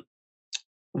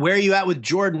 Where are you at with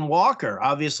Jordan Walker?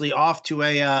 Obviously off to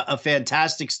a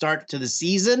fantastic start to the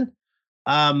season.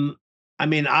 I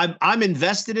mean, I'm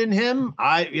invested in him.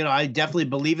 I definitely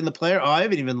believe in the player. Oh, I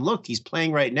haven't even looked. He's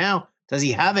playing right now. Does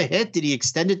he have a hit? Did he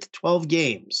extend it to 12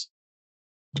 games?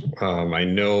 I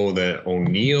know that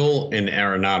O'Neill and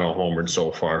Arenado homered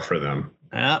so far for them.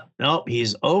 Nope.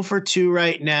 He's 0 for 2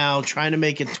 right now, trying to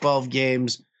make it 12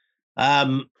 games.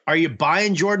 Are you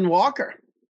buying Jordan Walker?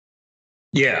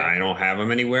 Yeah, I don't have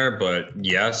him anywhere, but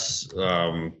yes,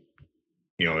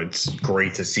 it's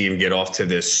great to see him get off to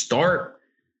this start.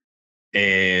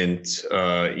 And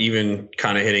even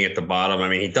kind of hitting at the bottom. I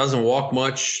mean, he doesn't walk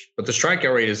much, but the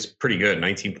strikeout rate is pretty good,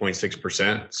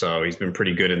 19.6%. So he's been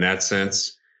pretty good in that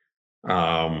sense.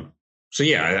 So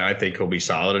yeah, I think he'll be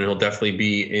solid, and he'll definitely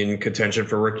be in contention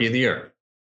for Rookie of the Year.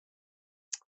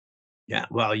 Yeah,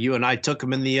 well, you and I took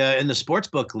him in the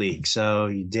sportsbook league, so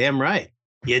you're damn right.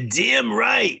 You're damn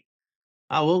right.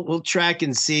 We'll track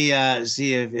and see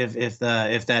if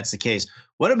that's the case.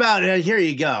 What about here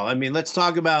you go. I mean, let's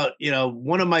talk about,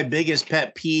 one of my biggest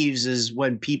pet peeves is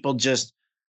when people just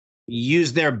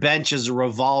use their bench as a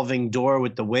revolving door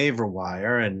with the waiver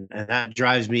wire, and that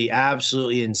drives me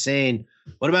absolutely insane.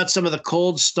 What about some of the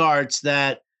cold starts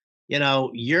that,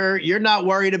 you're not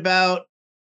worried about?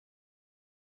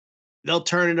 They'll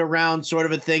turn it around, sort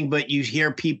of a thing, but you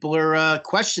hear people are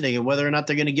questioning and whether or not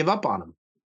they're going to give up on them.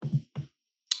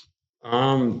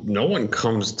 No one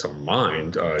comes to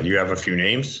mind. Do you have a few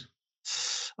names?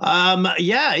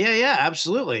 Yeah,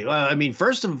 absolutely. I mean,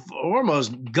 first and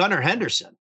foremost, Gunnar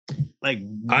Henderson. Like,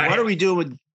 what are we doing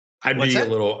with? I'd be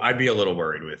a little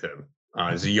worried with him.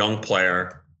 He's a young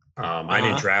player. I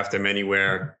didn't draft him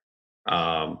anywhere,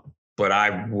 but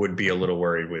I would be a little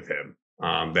worried with him.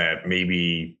 That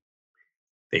maybe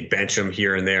they bench him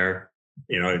here and there.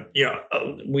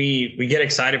 We get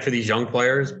excited for these young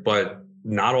players, but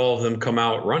not all of them come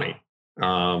out running.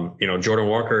 Jordan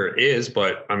Walker is,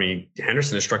 but I mean,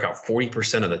 Henderson has struck out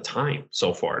 40% of the time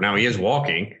so far. Now he is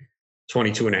walking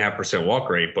 22.5% walk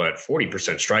rate, but 40%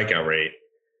 strikeout rate.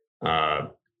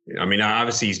 I mean,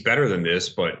 obviously he's better than this,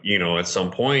 but at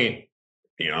some point,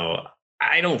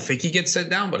 I don't think he gets set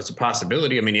down, but it's a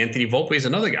possibility. I mean, Anthony Volpe is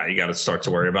another guy you got to start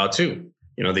to worry about too.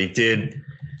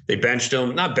 They benched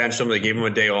him, not benched him. They gave him a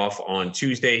day off on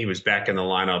Tuesday. He was back in the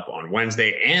lineup on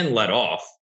Wednesday and let off,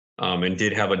 and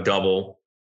did have a double.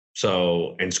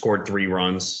 And scored 3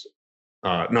 runs.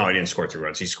 No, he didn't score 3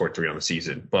 runs. He scored 3 on the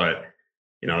season, but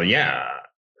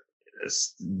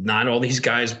it's not all these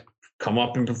guys come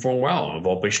up and perform well.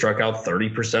 Volpe struck out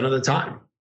 30% of the time.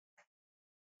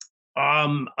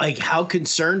 Like, how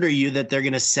concerned are you that they're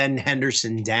going to send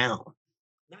Henderson down?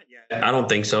 Not yet. I don't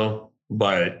think so,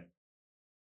 but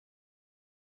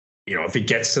if it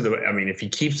gets to if he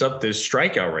keeps up this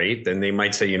strikeout rate, then they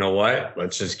might say, you know what,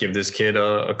 let's just give this kid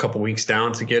a couple weeks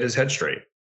down to get his head straight.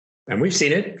 And we've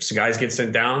seen it. So guys get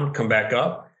sent down, come back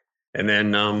up, and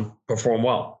then perform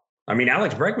well. I mean,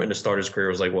 Alex Bregman to start his career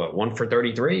was like, what, 1 for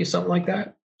 33, something like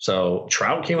that? So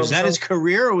Trout came up. Was that his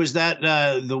career, or was that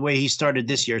the way he started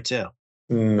this year too?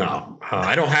 No,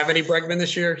 I don't have any Bregman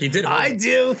this year. He did. I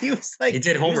do. He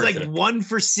did homer. He was like 1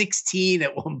 for 16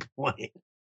 at one point.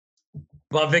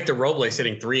 Well, Victor Robles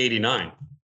hitting 389.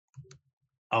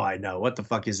 Oh, I know. What the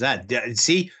fuck is that?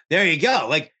 See, there you go.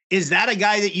 Like, is that a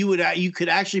guy that you could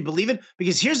actually believe in?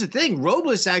 Because here's the thing: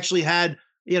 Robles actually had,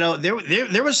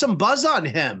 there was some buzz on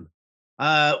him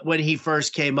when he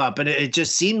first came up, and it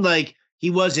just seemed like he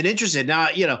wasn't interested. Now,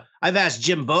 I've asked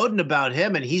Jim Bowden about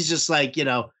him, and he's just like,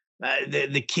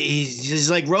 he's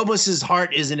like, Robles's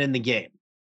heart isn't in the game.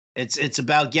 It's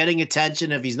about getting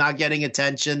attention. If he's not getting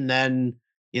attention, then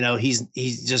he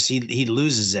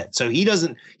loses it. So he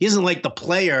doesn't like the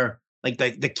player, like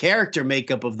the character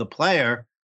makeup of the player.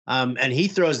 And he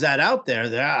throws that out there.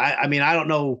 I mean, I don't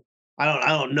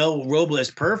know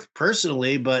Robles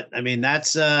personally, but I mean,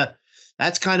 that's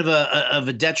kind of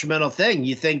a detrimental thing.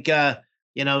 You think,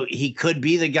 he could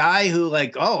be the guy who,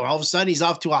 like, all of a sudden he's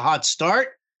off to a hot start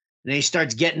and he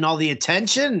starts getting all the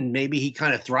attention and maybe he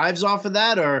kind of thrives off of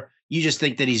that, or you just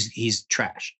think that he's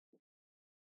trash?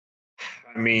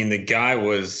 I mean, the guy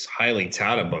was highly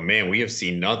touted, but man, we have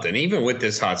seen nothing. Even with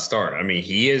this hot start, I mean,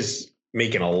 he is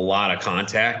making a lot of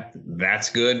contact. That's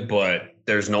good, but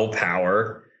there's no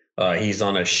power. He's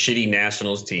on a shitty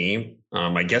Nationals team.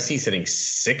 I guess he's hitting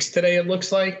 6 today, it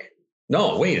looks like.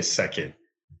 No, wait a second.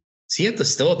 Is he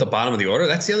still at the bottom of the order?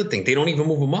 That's the other thing. They don't even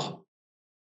move him up.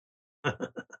 I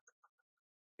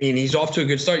mean, he's off to a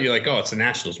good start. You're like, oh, it's the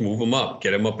Nationals. Move him up.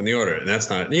 Get him up in the order. And that's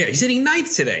not – yeah, he's hitting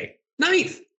 9th today.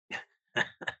 9th.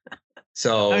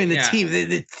 So I mean,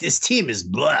 this team is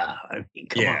blah. I mean,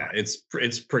 come on.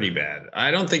 It's pretty bad.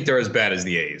 I don't think they're as bad as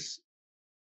the A's.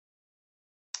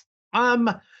 I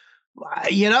mean,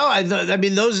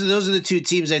 those are the 2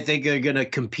 teams I think are going to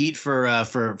compete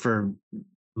for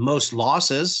most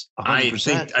losses.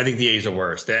 100%. I think the A's are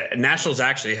worse. The Nationals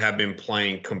actually have been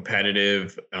playing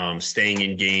competitive, staying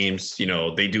in games.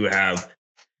 They do have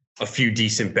a few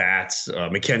decent bats.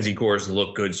 Mackenzie Gore's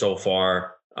looked good so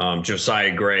far.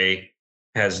 Josiah Gray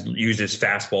has used his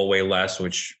fastball way less,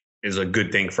 which is a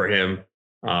good thing for him.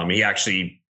 He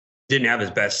actually didn't have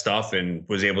his best stuff and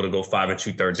was able to go 5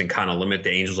 2/3 and kind of limit the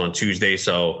Angels on Tuesday.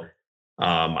 So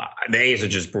the A's are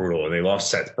just brutal. They lost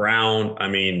Seth Brown. I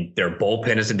mean, their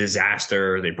bullpen is a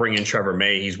disaster. They bring in Trevor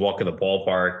May. He's walking the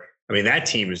ballpark. I mean, that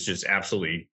team is just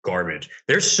absolutely garbage.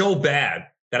 They're so bad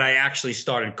that I actually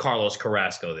started Carlos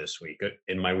Carrasco this week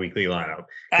in my weekly lineup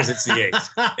because it's the A's.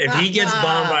 If he gets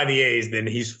bombed by the A's, then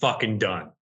he's fucking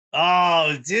done.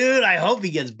 Oh, dude, I hope he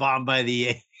gets bombed by the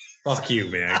A's. Fuck you,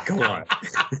 man. Come on.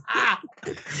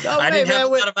 I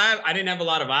didn't have a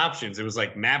lot of options. It was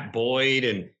like Matt Boyd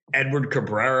and Edward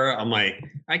Cabrera. I'm like,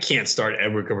 I can't start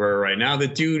Edward Cabrera right now. The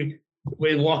dude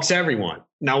walks everyone.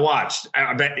 Now watch.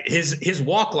 I bet his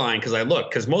walk line,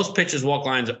 because most pitchers' walk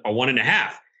lines are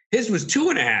 1.5. His was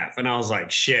 2.5. And I was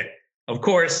like, shit. Of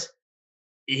course,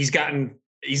 he's in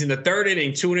the 3rd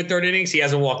inning, 2 1/3 innings. He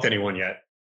hasn't walked anyone yet.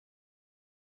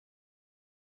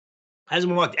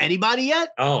 Hasn't walked anybody yet?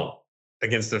 Oh,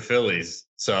 against the Phillies.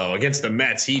 So against the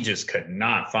Mets, he just could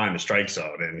not find the strike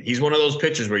zone. And he's one of those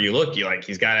pitchers where you like,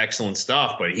 he's got excellent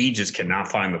stuff, but he just cannot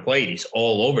find the plate. He's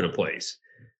all over the place.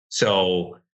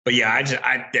 So, but yeah,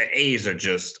 the A's are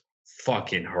just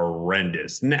fucking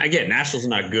horrendous. Again, Nationals are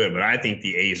not good, but I think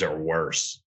the A's are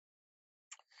worse.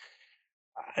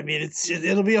 I mean,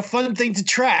 it'll be a fun thing to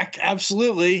track.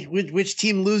 Absolutely. Which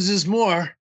team loses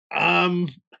more?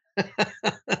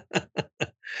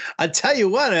 I tell you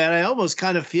what, and I almost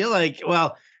kind of feel like,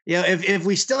 well, if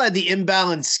we still had the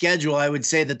imbalanced schedule, I would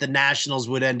say that the Nationals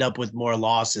would end up with more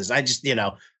losses. I just,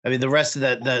 the rest of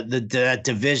that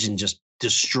division just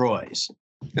destroys.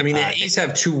 I mean, the A's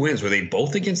have 2 wins. Were they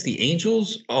both against the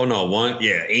Angels? Oh, no, one.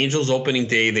 Yeah, Angels opening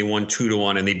day, they won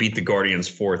 2-1, and they beat the Guardians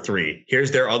 4-3.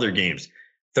 Here's their other games.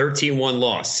 13-1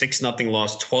 loss, 6-0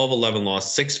 loss, 12-11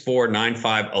 loss, 6-4,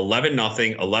 9-5,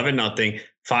 11-0, 11-0,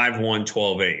 5-1,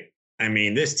 12-8. I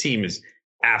mean, this team is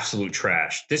absolute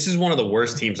trash. This is one of the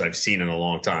worst teams I've seen in a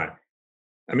long time.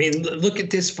 I mean, look at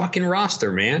this fucking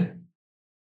roster, man.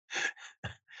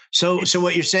 So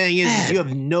what you're saying is you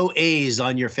have no A's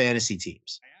on your fantasy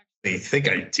teams. I think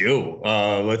I do.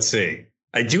 Let's see.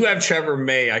 I do have Trevor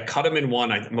May. I cut him in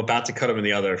one. I'm about to cut him in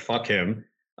the other. Fuck him.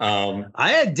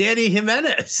 I had Danny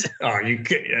Jimenez. Oh,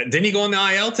 didn't he go on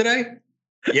the IL today?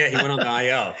 Yeah, he went on the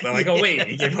IL. They're like, oh wait,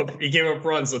 he gave up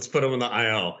runs. Let's put him on the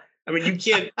IL. I mean, you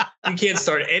can't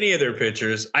start any of their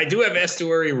pitchers. I do have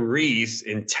Estuary Ruiz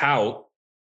in tout.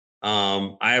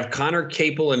 I have Connor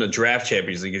Capel in a draft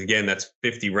Champions League. Again, that's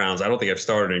 50 rounds. I don't think I've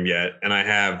started him yet. And I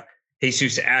have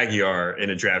Jesus Aguilar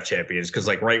in a draft Champions because,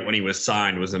 like, right when he was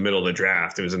signed was the middle of the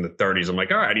draft. It was in the 30s. I'm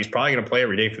like, all right, he's probably going to play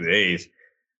every day for the A's.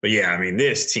 But yeah, I mean,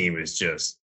 this team is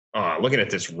just looking at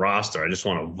this roster. I just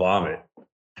want to vomit.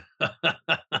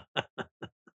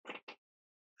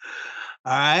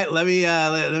 All right, let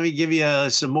me give you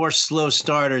some more slow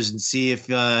starters and see if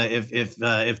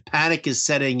panic is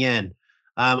setting in.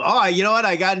 You know what?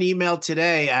 I got an email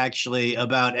today actually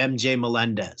about MJ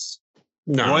Melendez.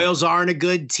 No. Royals aren't a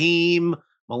good team.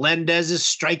 Melendez is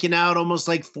striking out almost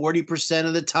like 40%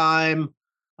 of the time.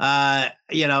 And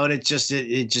it just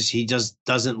he just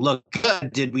doesn't look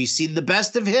good. Did we see the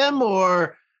best of him,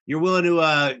 or you're willing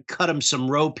to cut him some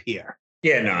rope here?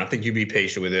 Yeah, no, I think you'd be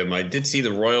patient with him. I did see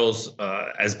the Royals,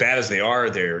 as bad as they are,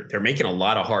 they're making a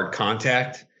lot of hard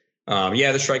contact. The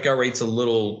strikeout rate's a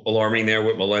little alarming there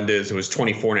with Melendez. It was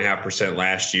 24.5%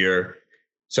 last year.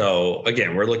 So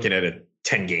again, we're looking at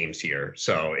 10 games here.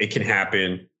 So it can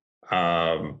happen.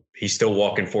 He's still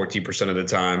walking 14% of the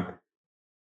time.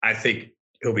 I think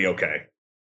he'll be okay.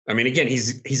 I mean, again,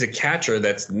 he's a catcher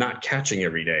that's not catching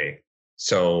every day.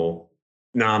 So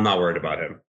no, I'm not worried about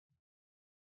him.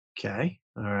 Okay.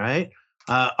 All right.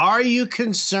 Are you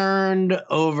concerned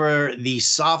over the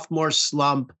sophomore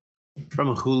slump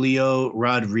from Julio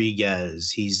Rodriguez?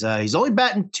 He's only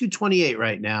batting .228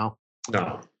 right now.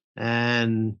 No.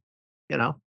 And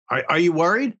are you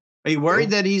worried? Are you worried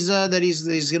that he's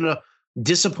going to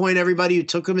disappoint everybody who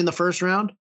took him in the first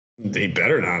round? They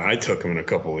better not. I took him in a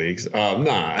couple leagues.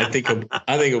 I think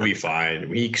he'll be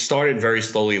fine. He started very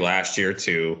slowly last year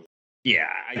too. Yeah,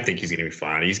 I think he's going to be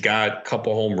fine. He's got a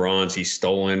couple home runs. He's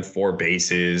stolen 4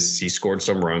 bases. He scored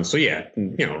some runs. So yeah,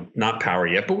 not power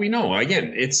yet, but we know,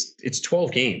 again, it's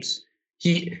 12 games.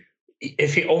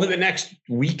 If he over the next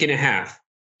week and a half,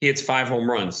 he hits 5 home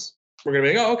runs, we're going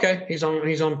to be like, oh, okay, he's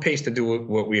on pace to do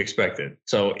what we expected.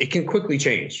 So it can quickly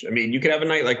change. I mean, you could have a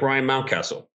night like Ryan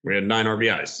Mountcastle. We had 9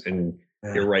 RBIs and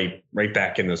you're right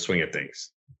back in the swing of things.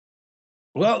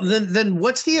 Well, then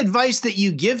what's the advice that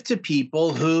you give to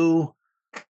people who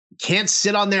can't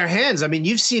sit on their hands? I mean,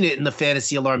 you've seen it in the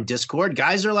Fantasy Alarm Discord.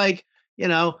 Guys are like,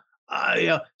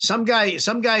 some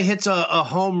guy hits a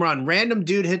home run, random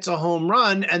dude hits a home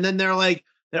run, and then they're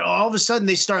all of a sudden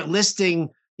they start listing,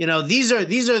 these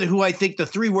are who I think the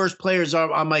 3 worst players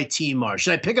are on my team are.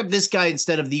 Should I pick up this guy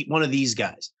instead of one of these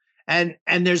guys? And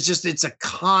there's it's a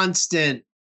constant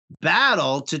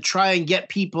battle to try and get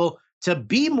people to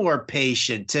be more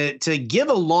patient, to give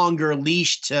a longer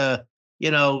leash to,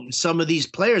 some of these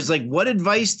players. Like, what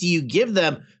advice do you give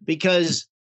them? Because,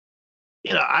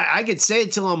 I could say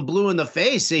it till I'm blue in the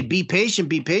face, say, be patient,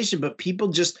 but people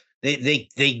just,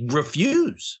 they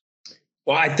refuse.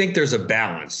 Well, I think there's a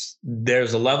balance.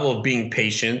 There's a level of being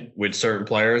patient with certain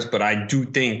players, but I do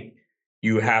think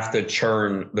you have to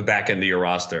churn the back end of your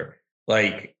roster.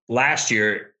 Like last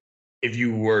year, if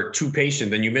you were too patient,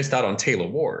 then you missed out on Taylor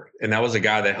Ward. And that was a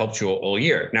guy that helped you all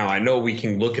year. Now, I know we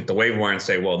can look at the waiver wire and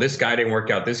say, well, this guy didn't work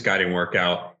out. This guy didn't work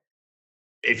out.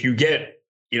 If you get,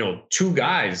 2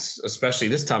 guys, especially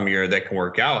this time of year, that can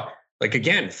work out. Like,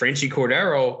 again, Franchi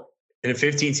Cordero in a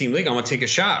 15-team league, I'm going to take a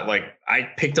shot. Like, I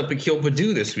picked up Akil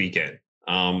Baddoo this weekend.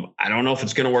 I don't know if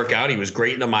it's going to work out. He was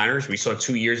great in the minors. We saw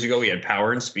 2 years ago, he had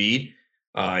power and speed.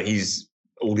 He's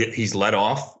led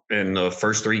off in the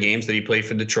first 3 games that he played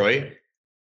for Detroit.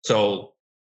 So,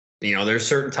 there's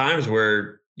certain times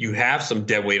where you have some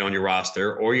dead weight on your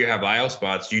roster or you have IL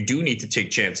spots. You do need to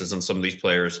take chances on some of these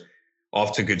players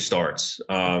off to good starts.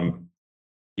 I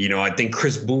think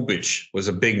Chris Bubich was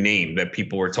a big name that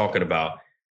people were talking about.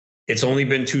 It's only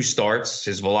been 2 starts.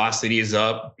 His velocity is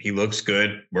up. He looks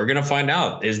good. We're going to find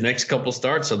out. His next couple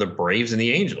starts are the Braves and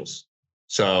the Angels.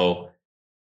 So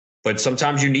but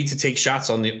sometimes you need to take shots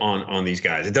on these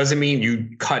guys. It doesn't mean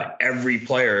you cut every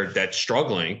player that's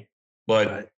struggling,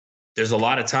 but there's a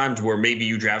lot of times where maybe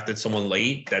you drafted someone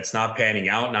late that's not panning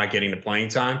out, not getting the playing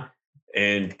time.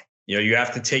 And, you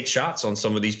have to take shots on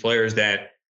some of these players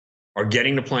that are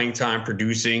getting the playing time,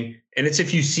 producing. And it's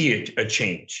if you see a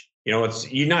change.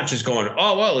 You're not just going,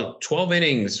 oh, well, 12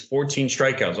 innings, 14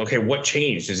 strikeouts. Okay, what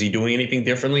changed? Is he doing anything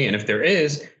differently? And if there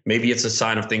is, maybe it's a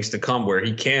sign of things to come where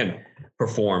he can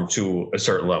perform to a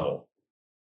certain level.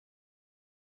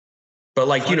 But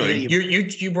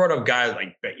you brought up guys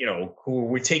like, who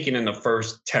were taken in the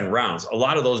first 10 rounds. A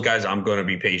lot of those guys I'm going to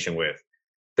be patient with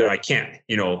that I can't.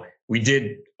 We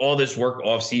did all this work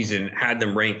off season, had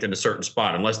them ranked in a certain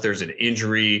spot, unless there's an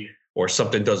injury or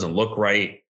something doesn't look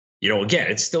right. Again,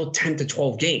 it's still 10 to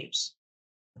 12 games.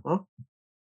 Huh? All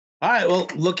right. Well,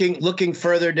 looking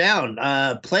further down,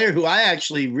 player who I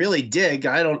actually really dig.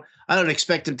 I don't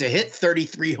expect him to hit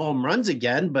 33 home runs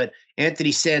again, but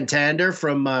Anthony Santander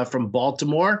from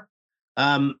Baltimore,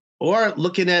 or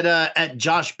looking at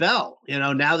Josh Bell.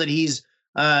 Now that he's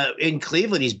in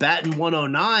Cleveland, he's batting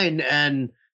 109,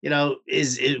 and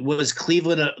was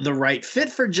Cleveland the right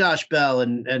fit for Josh Bell,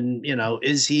 and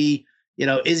is he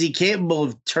capable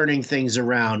of turning things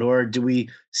around, or do we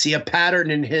see a pattern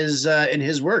in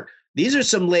his work? These are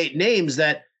some late names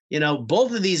that,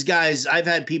 both of these guys, I've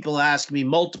had people ask me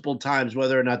multiple times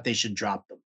whether or not they should drop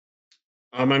them.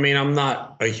 I'm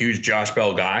not a huge Josh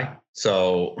Bell guy,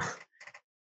 so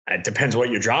it depends what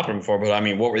you're dropping him for. But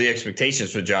what were the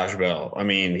expectations for Josh Bell?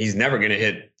 He's never going to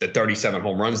hit the 37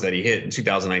 home runs that he hit in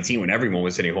 2019 when everyone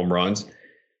was hitting home runs.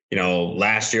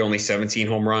 Last year, only 17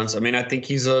 home runs. I think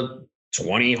he's a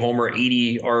 20 homer,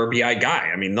 80 RBI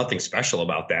guy. Nothing special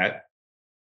about that.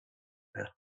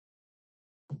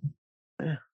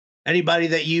 Yeah. Anybody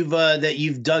that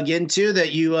you've dug into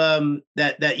that you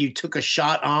that you took a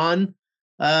shot on,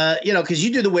 because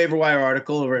you do the waiver wire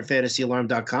article over at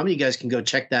fantasyalarm.com. You guys can go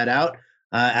check that out.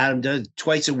 Adam does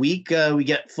twice a week. We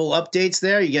get full updates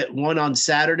there. You get one on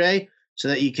Saturday so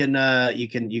that you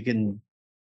can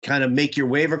kind of make your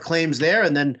waiver claims there,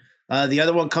 and then the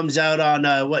other one comes out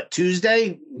on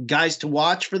Tuesday? Guys to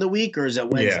watch for the week, or is it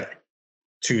Wednesday? Yeah,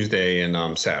 Tuesday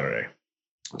and Saturday.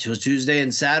 So Tuesday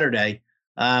and Saturday.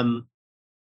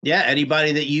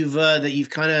 Anybody that you've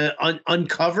kind of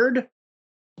uncovered?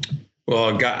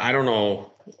 Well, I don't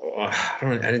know.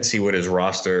 I didn't see what his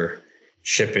roster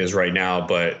ship is right now,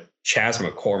 but Chas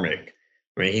McCormick.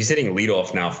 He's hitting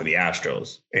leadoff now for the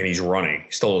Astros, and he's running.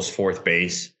 He stole his fourth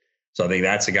base, so I think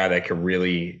that's a guy that could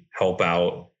really help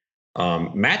out.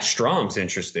 Matt Strom's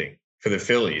interesting for the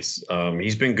Phillies.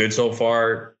 He's been good so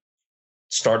far,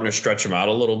 starting to stretch him out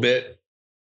a little bit.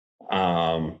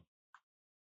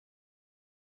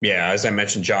 As I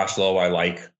mentioned, Josh Lowe, I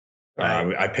like.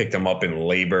 I picked him up in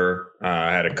labor.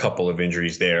 I had a couple of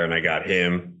injuries there, and I got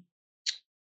him.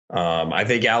 I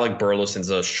think Alec Burleson's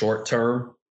a short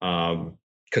term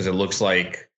because it looks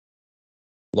like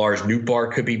Lars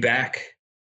Nootbaar could be back.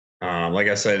 Like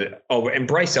I said, and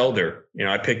Bryce Elder,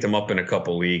 I picked him up in a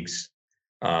couple leagues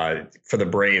for the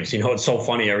Braves. It's so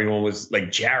funny. Everyone was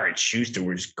like Jarrett Schuster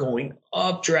was going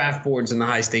up draft boards in the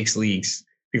high stakes leagues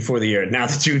before the year. Now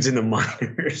the dude's in the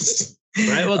minors.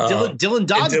 Right. Well, Dylan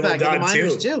Dodd's back in the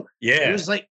minors too. Yeah.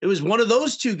 It was one of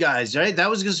those two guys, right? That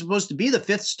was supposed to be the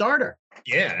fifth starter.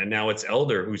 Yeah. And now it's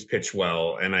Elder who's pitched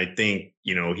well. And I think,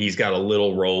 he's got a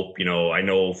little rope. I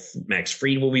know Max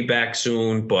Fried will be back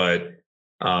soon, but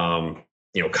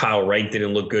Kyle Wright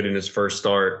didn't look good in his first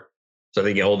start. So I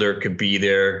think Elder could be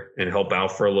there and help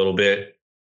out for a little bit.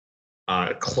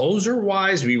 Closer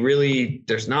wise,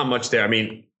 there's not much there.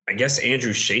 I guess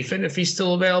Andrew Chafin, if he's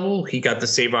still available, he got the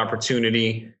save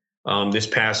opportunity this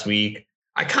past week.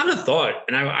 I kind of thought,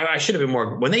 and I should have been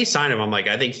more, when they signed him, I'm like,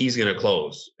 I think he's going to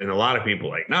close. And a lot of people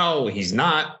are like, no, he's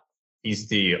not. He's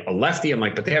a lefty. I'm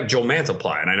like, but they have Joe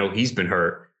Mantiply, and I know he's been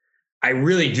hurt. I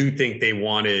really do think they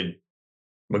wanted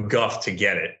McGuff to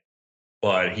get it,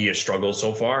 but he has struggled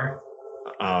so far.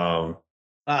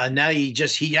 Now they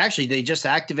just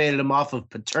activated him off of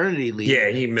paternity leave. Yeah,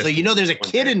 he missed. So there's a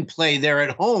kid in play there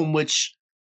at home, which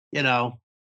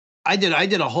I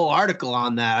did a whole article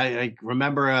on that. I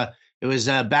remember it was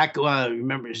back.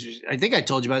 Remember, I think I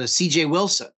told you about it. C.J.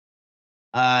 Wilson,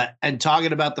 and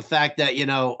talking about the fact that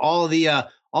all of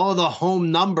the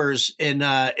home numbers in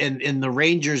the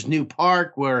Rangers' new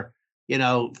park were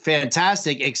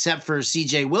fantastic, except for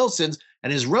C.J. Wilson's,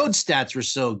 and his road stats were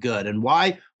so good. And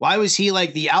why was he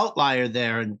like the outlier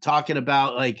there? And talking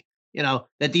about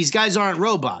that these guys aren't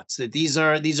robots, that these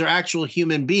are actual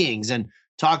human beings, and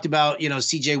talked about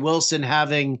C.J. Wilson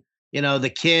having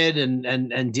the kid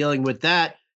and dealing with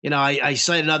that. I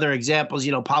cited other examples,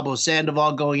 Pablo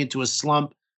Sandoval going into a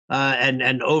slump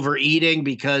and overeating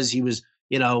because he was,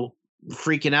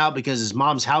 freaking out because his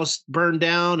mom's house burned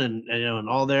down and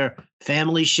all their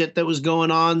family shit that was going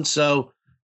on. So,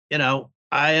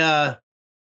 I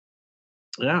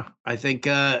think,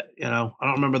 I don't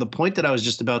remember the point that I was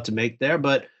just about to make there,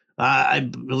 but I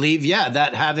believe,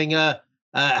 that having a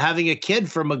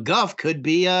kid for McGuff could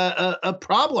be a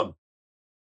problem.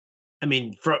 I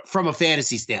mean, from a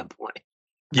fantasy standpoint.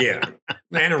 Yeah,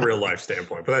 and a real life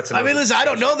standpoint. But that's. I mean, listen, I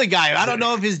don't know the guy. I don't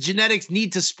know if his genetics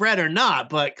need to spread or not.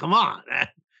 But come on,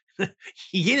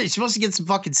 he's supposed to get some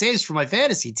fucking saves for my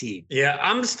fantasy team. Yeah,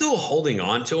 I'm still holding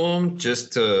on to him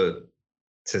just to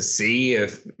see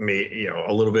if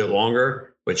a little bit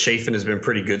longer. But Chafin has been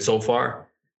pretty good so far.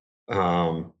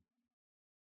 But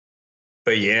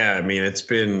yeah, I mean, it's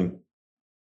been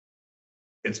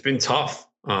tough.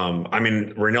 I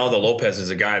mean, Reynaldo Lopez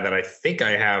is a guy that I think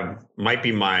might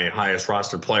be my highest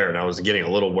roster player, and I was getting a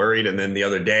little worried. And then the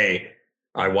other day,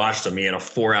 I watched him. He had a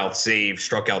 4-out save,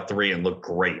 struck out 3, and looked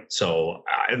great. So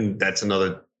and that's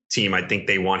another team. I think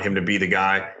they want him to be the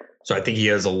guy. So I think he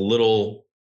has some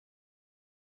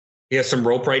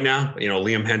rope right now.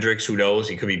 Liam Hendricks, who knows?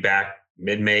 He could be back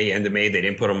mid-May, end of May. They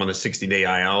didn't put him on the 60-day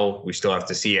IL. We still have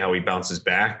to see how he bounces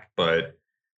back, but.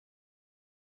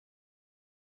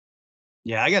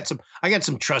 Yeah, I got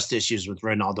some trust issues with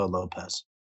Reynaldo Lopez.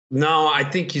 No, I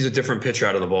think he's a different pitcher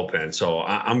out of the bullpen, so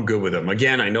I'm good with him.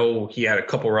 Again, I know he had a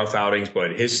couple rough outings,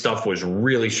 but his stuff was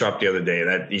really sharp the other day.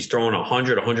 That he's throwing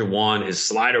 100, 101. His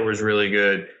slider was really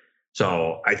good.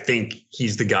 So I think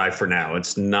he's the guy for now.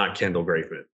 It's not Kendall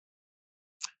Graveman.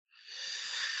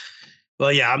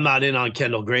 Well, yeah, I'm not in on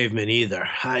Kendall Graveman either.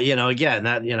 Again,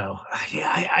 that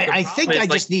I think I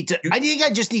just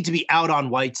need to be out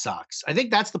on White Sox. I think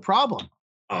that's the problem.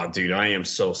 Oh, dude, I am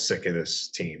so sick of this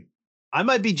team. I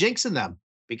might be jinxing them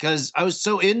because I was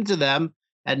so into them,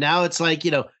 and now it's like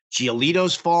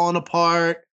Giolito's falling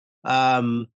apart.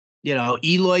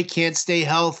 Eloy can't stay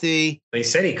healthy. They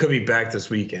said he could be back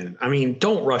this weekend. I mean,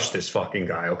 don't rush this fucking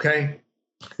guy, okay?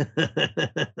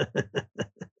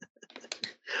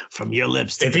 From your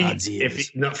lips to God's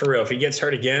ears. Not for real. If he gets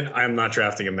hurt again, I'm not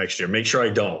drafting him next year. Make sure I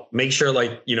don't. Make sure,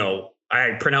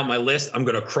 I print out my list. I'm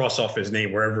going to cross off his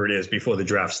name wherever it is before the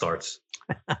draft starts.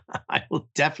 I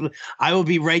will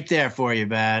be right there for you,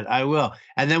 man. I will.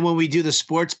 And then when we do the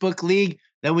sports book league,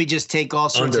 then we just take all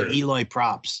sorts of Eloy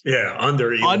props. Yeah,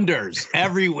 unders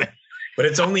everywhere. But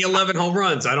it's only 11 home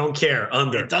runs. I don't care.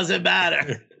 Under. It doesn't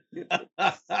matter.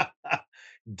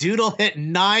 Dude'll hit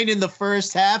 9 in the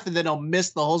first half, and then he'll miss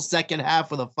the whole second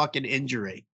half with a fucking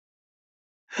injury.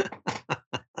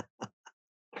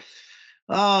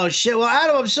 Oh shit! Well,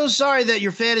 Adam, I'm so sorry that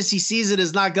your fantasy season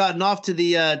has not gotten off to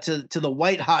the to the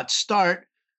white hot start.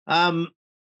 No,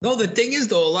 the thing is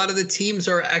though, a lot of the teams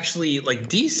are actually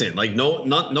decent. No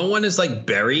one is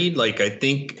buried. I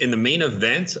think in the main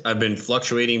event, I've been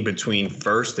fluctuating between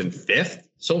 1st and 5th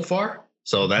so far,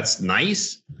 so that's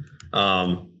nice.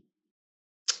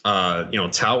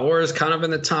 Tout War is kind of in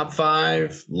the top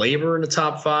 5, Labor in the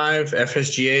top 5,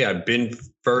 FSGA, I've been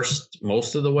first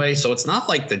most of the way. So it's not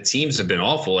like the teams have been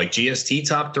awful, like GST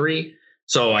top 3.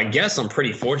 So I guess I'm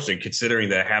pretty fortunate considering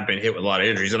that I have been hit with a lot of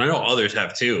injuries. And I know others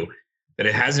have too, that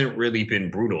it hasn't really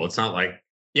been brutal. It's not like,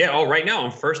 right now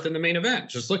I'm first in the main event.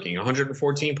 Just looking,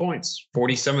 114 points,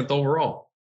 47th overall.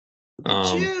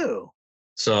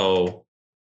 So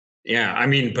yeah, I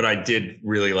mean, but I did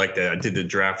really like that. I did the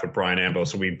draft with Brian Ambo,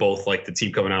 so we both like the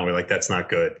team coming out. We're like, that's not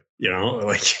good,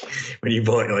 when you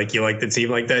both you like the team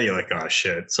like that, you're like, oh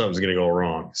shit, something's gonna go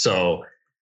wrong. So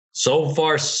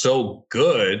far so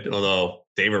good. Although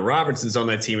David Robertson's on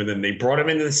that team, and then they brought him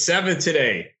into the 7th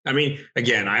today. I mean,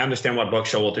 again, I understand why Buck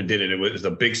Showalter did it. It was a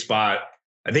big spot.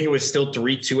 I think it was still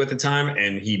 3-2 at the time,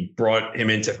 and he brought him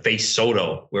in to face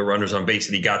Soto, where runners on base,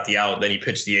 and he got the out. Then he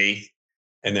pitched the 8th.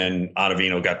 And then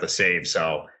Ottavino got the save.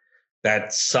 So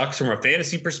that sucks from a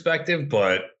fantasy perspective,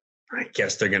 but I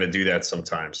guess they're going to do that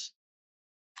sometimes.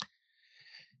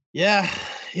 Yeah.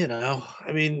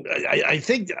 I mean, I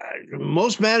think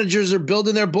most managers are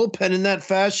building their bullpen in that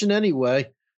fashion anyway.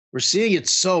 We're seeing it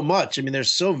so much. I mean,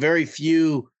 there's so very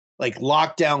few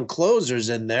lockdown closers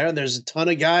in there. And there's a ton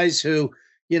of guys who,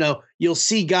 you'll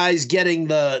see guys getting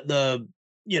the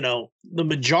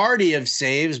majority of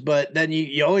saves, but then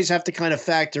you always have to kind of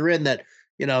factor in that,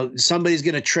 somebody's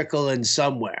going to trickle in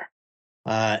somewhere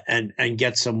and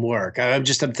get some work. I'm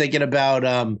thinking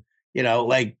about,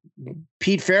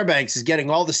 Pete Fairbanks is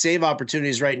getting all the save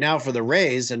opportunities right now for the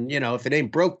Rays. And, if it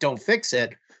ain't broke, don't fix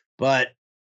it. But,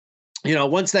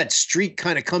 once that streak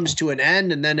kind of comes to an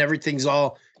end and then everything's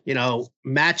all,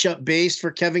 matchup based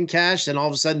for Kevin Cash, then all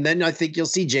of a sudden, then I think you'll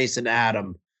see Jason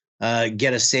Adam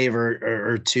get a save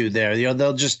or two there.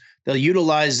 They'll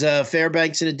utilize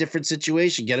Fairbanks in a different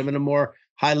situation, get him in a more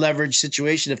high leverage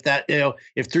situation.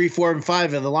 If 3, 4, and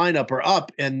 5 of the lineup are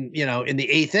up and, in the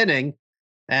 8th inning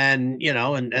and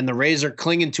the Rays are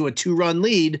clinging to a 2-run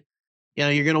lead,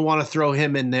 you're going to want to throw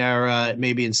him in there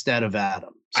maybe instead of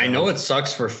Adam. So, I know it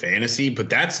sucks for fantasy, but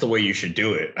that's the way you should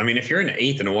do it. I mean, if you're in the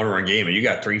 8th in a 1-run game and you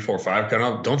got 3, 4, 5 coming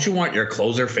up, don't you want your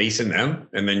closer facing them?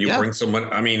 And then you bring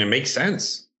someone. I mean, it makes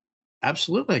sense.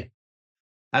 Absolutely.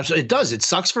 Absolutely. It does. It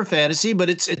sucks for fantasy, but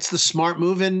it's the smart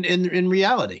move in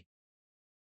reality.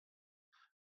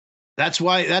 That's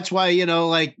why,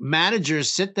 like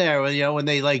managers sit there when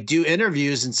they like do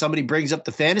interviews and somebody brings up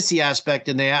the fantasy aspect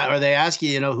and they ask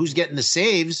you, who's getting the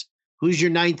saves, who's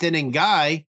your 9th inning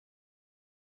guy,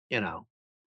 they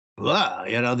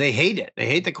hate it. They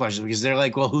hate the question because they're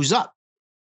like, well, who's up?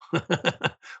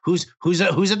 who's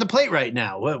at the plate right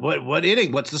now? What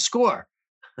inning? What's the score?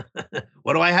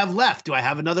 What do I have left? Do I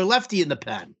have another lefty in the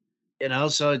pen?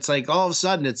 So it's like all of a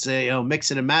sudden it's a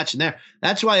mixing and matching there.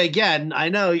 That's why, again, I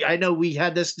know we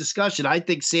had this discussion. I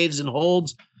think saves and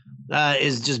holds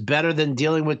is just better than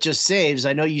dealing with just saves.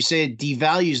 I know you say it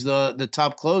devalues the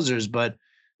top closers, but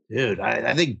dude,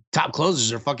 I think top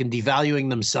closers are fucking devaluing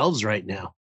themselves right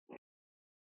now.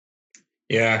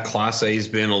 Yeah, Class A's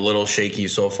been a little shaky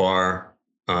so far.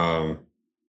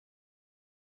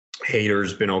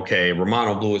 Hader's been okay.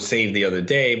 Romano blew a save the other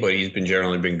day, but he's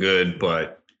generally been good.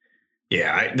 But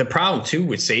yeah, the problem too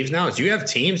with saves now is you have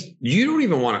teams you don't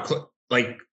even want to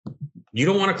you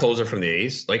don't want a closer from the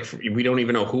A's. Like we don't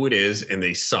even know who it is, and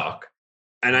they suck.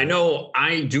 And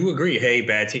I do agree. Hey,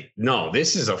 bad team. No,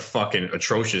 this is a fucking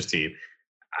atrocious team.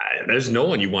 There's no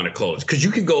one you want to close because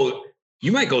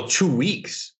you might go 2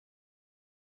 weeks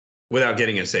without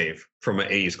getting a save from an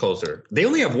A's closer. They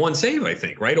only have one save, I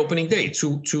think, right? Opening day,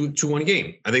 2-1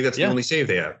 game. I think that's the only save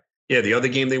they have. Yeah, the other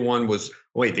game they won was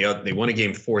they won a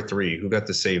game 4-3. Who got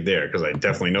the save there? Because I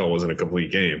definitely know it wasn't a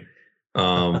complete game. They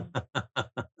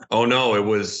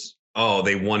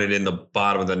won it in the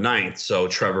bottom of the 9th. So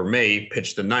Trevor May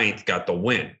pitched the 9th, got the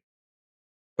win.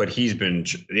 But he's been,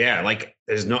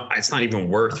 it's not even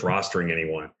worth rostering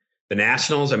anyone. The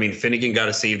Nationals, Finnegan got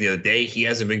a save the other day. He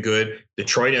hasn't been good.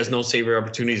 Detroit has no savior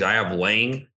opportunities. I have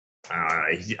Lang.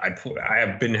 I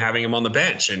have been having him on the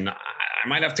bench, and I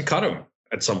might have to cut him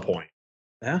at some point.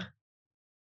 Yeah.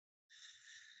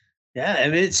 Yeah,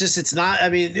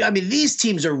 these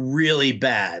teams are really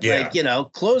bad. Yeah.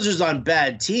 Closers on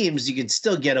bad teams, you can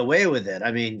still get away with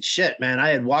it. Shit, man. I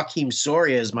had Joaquin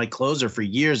Soria as my closer for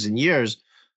years and years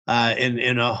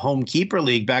in a home keeper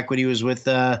league back when he was with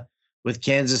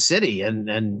Kansas City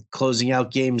and closing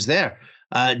out games there.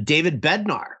 David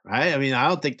Bednar, right? I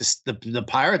don't think the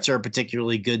Pirates are a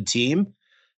particularly good team,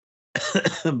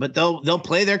 but they'll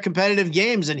play their competitive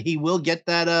games and he will get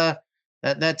that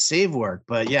save work.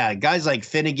 But yeah, guys like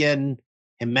Finnegan,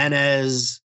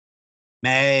 Jimenez,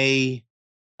 May,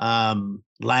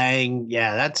 Lang,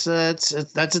 yeah, that's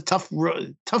a tough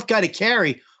guy to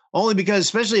carry. Only because,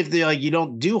 especially if you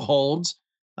don't do holds,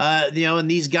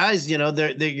 and these guys, they're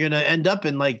going to end up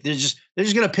in they're just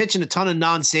going to pitch in a ton of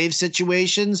non-save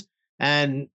situations,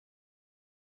 and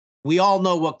we all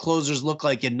know what closers look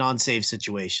like in non-save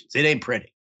situations. It ain't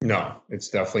pretty. No, it's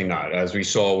definitely not. As we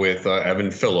saw with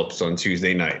Evan Phillips on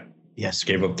Tuesday night. Yes.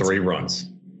 Gave up 3 runs.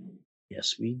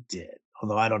 Yes, we did.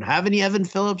 Although I don't have any Evan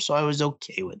Phillips, so I was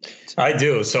okay with it. I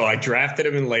do. So I drafted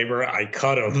him in labor. I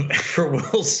cut him for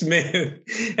Will Smith,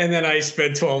 and then I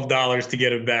spent $12 to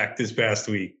get him back this past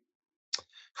week.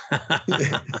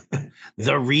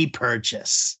 The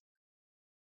repurchase.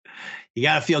 You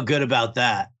got to feel good about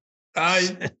that.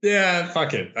 Yeah,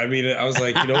 fuck it. I was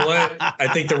like, you know what? I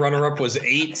think the runner-up was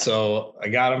 8, so I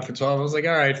got him for 12. I was like,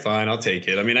 all right, fine, I'll take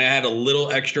it. I had a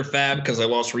little extra fab because I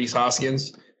lost Rhys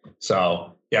Hoskins.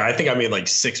 So, yeah, I think I made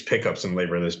 6 pickups in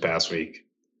labor this past week.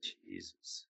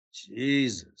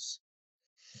 Jesus.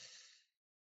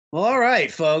 Well, all right,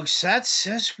 folks.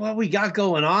 That's what we got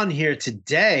going on here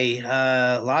today.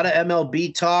 A lot of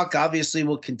MLB talk. Obviously,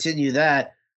 we'll continue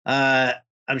that.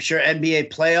 I'm sure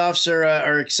NBA playoffs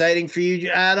are exciting for you,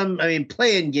 Adam.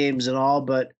 Play-in games and all,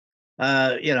 but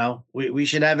we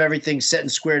should have everything set and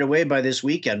squared away by this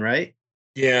weekend, right?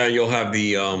 Yeah, you'll have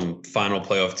the final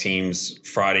playoff teams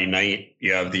Friday night.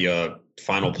 You have the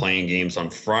final playing games on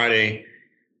Friday.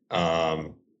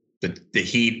 The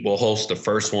Heat will host the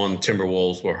first one.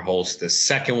 Timberwolves will host the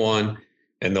second one,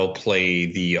 and they'll play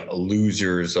the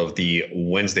losers of the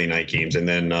Wednesday night games. And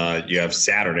then you have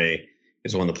Saturday.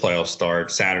 is when the playoffs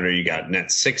start. Saturday, you got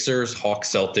Nets, Sixers, Hawks,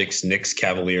 Celtics, Knicks,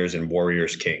 Cavaliers, and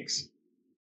Warriors, Kings.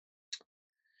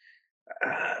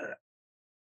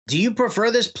 Do you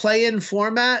prefer this play-in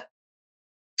format?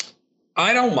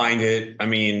 I don't mind it. I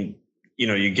mean,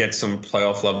 you get some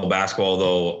playoff level basketball,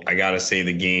 though I got to say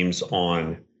the games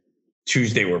on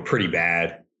Tuesday were pretty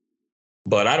bad,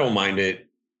 but I don't mind it.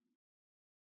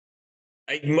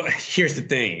 Here's the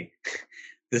thing.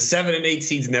 The 7 and 8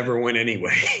 seeds never win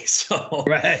anyway. So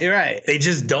right. They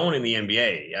just don't in the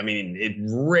NBA. I mean, it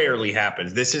rarely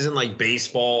happens. This isn't like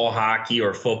baseball, hockey,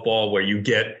 or football where you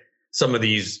get some of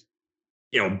these,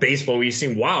 baseball, we've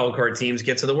seen wild card teams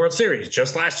get to the World Series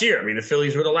just last year. I mean, the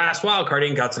Phillies were the last wild card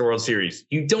and got to the World Series.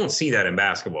 You don't see that in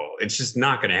basketball. It's just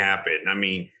not going to happen. I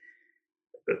mean,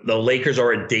 the Lakers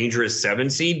are a dangerous 7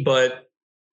 seed, but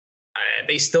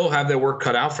they still have their work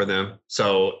cut out for them.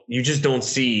 So you just don't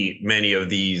see many of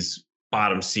these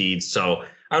bottom seeds. So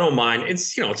I don't mind.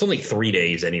 It's, it's only 3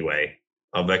 days anyway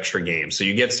of extra games. So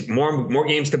you get more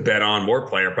games to bet on, more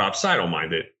player props. So I don't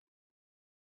mind it.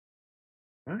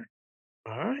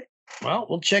 All right. Well,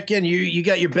 we'll check in. You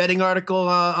got your betting article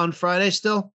on Friday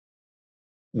still?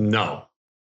 No.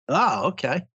 Oh,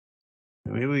 okay.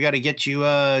 Maybe we got to get you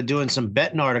doing some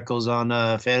betting articles on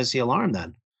Fantasy Alarm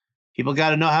then. People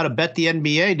got to know how to bet the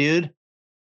NBA, dude.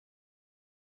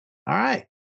 All right.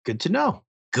 Good to know.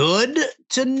 Good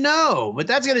to know. But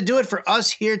that's going to do it for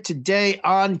us here today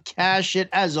on Cash It.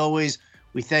 As always,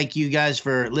 we thank you guys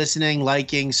for listening,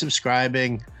 liking,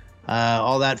 subscribing,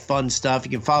 all that fun stuff.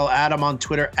 You can follow Adam on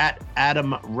Twitter at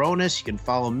Adam Ronis. You can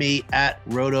follow me at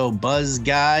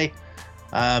RotoBuzzGuy.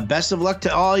 Best of luck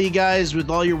to all you guys with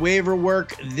all your waiver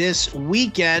work this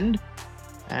weekend.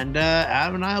 And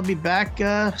Adam and I will be back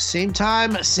same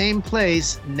time, same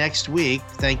place next week.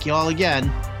 Thank you all again.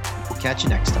 We'll catch you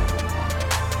next time.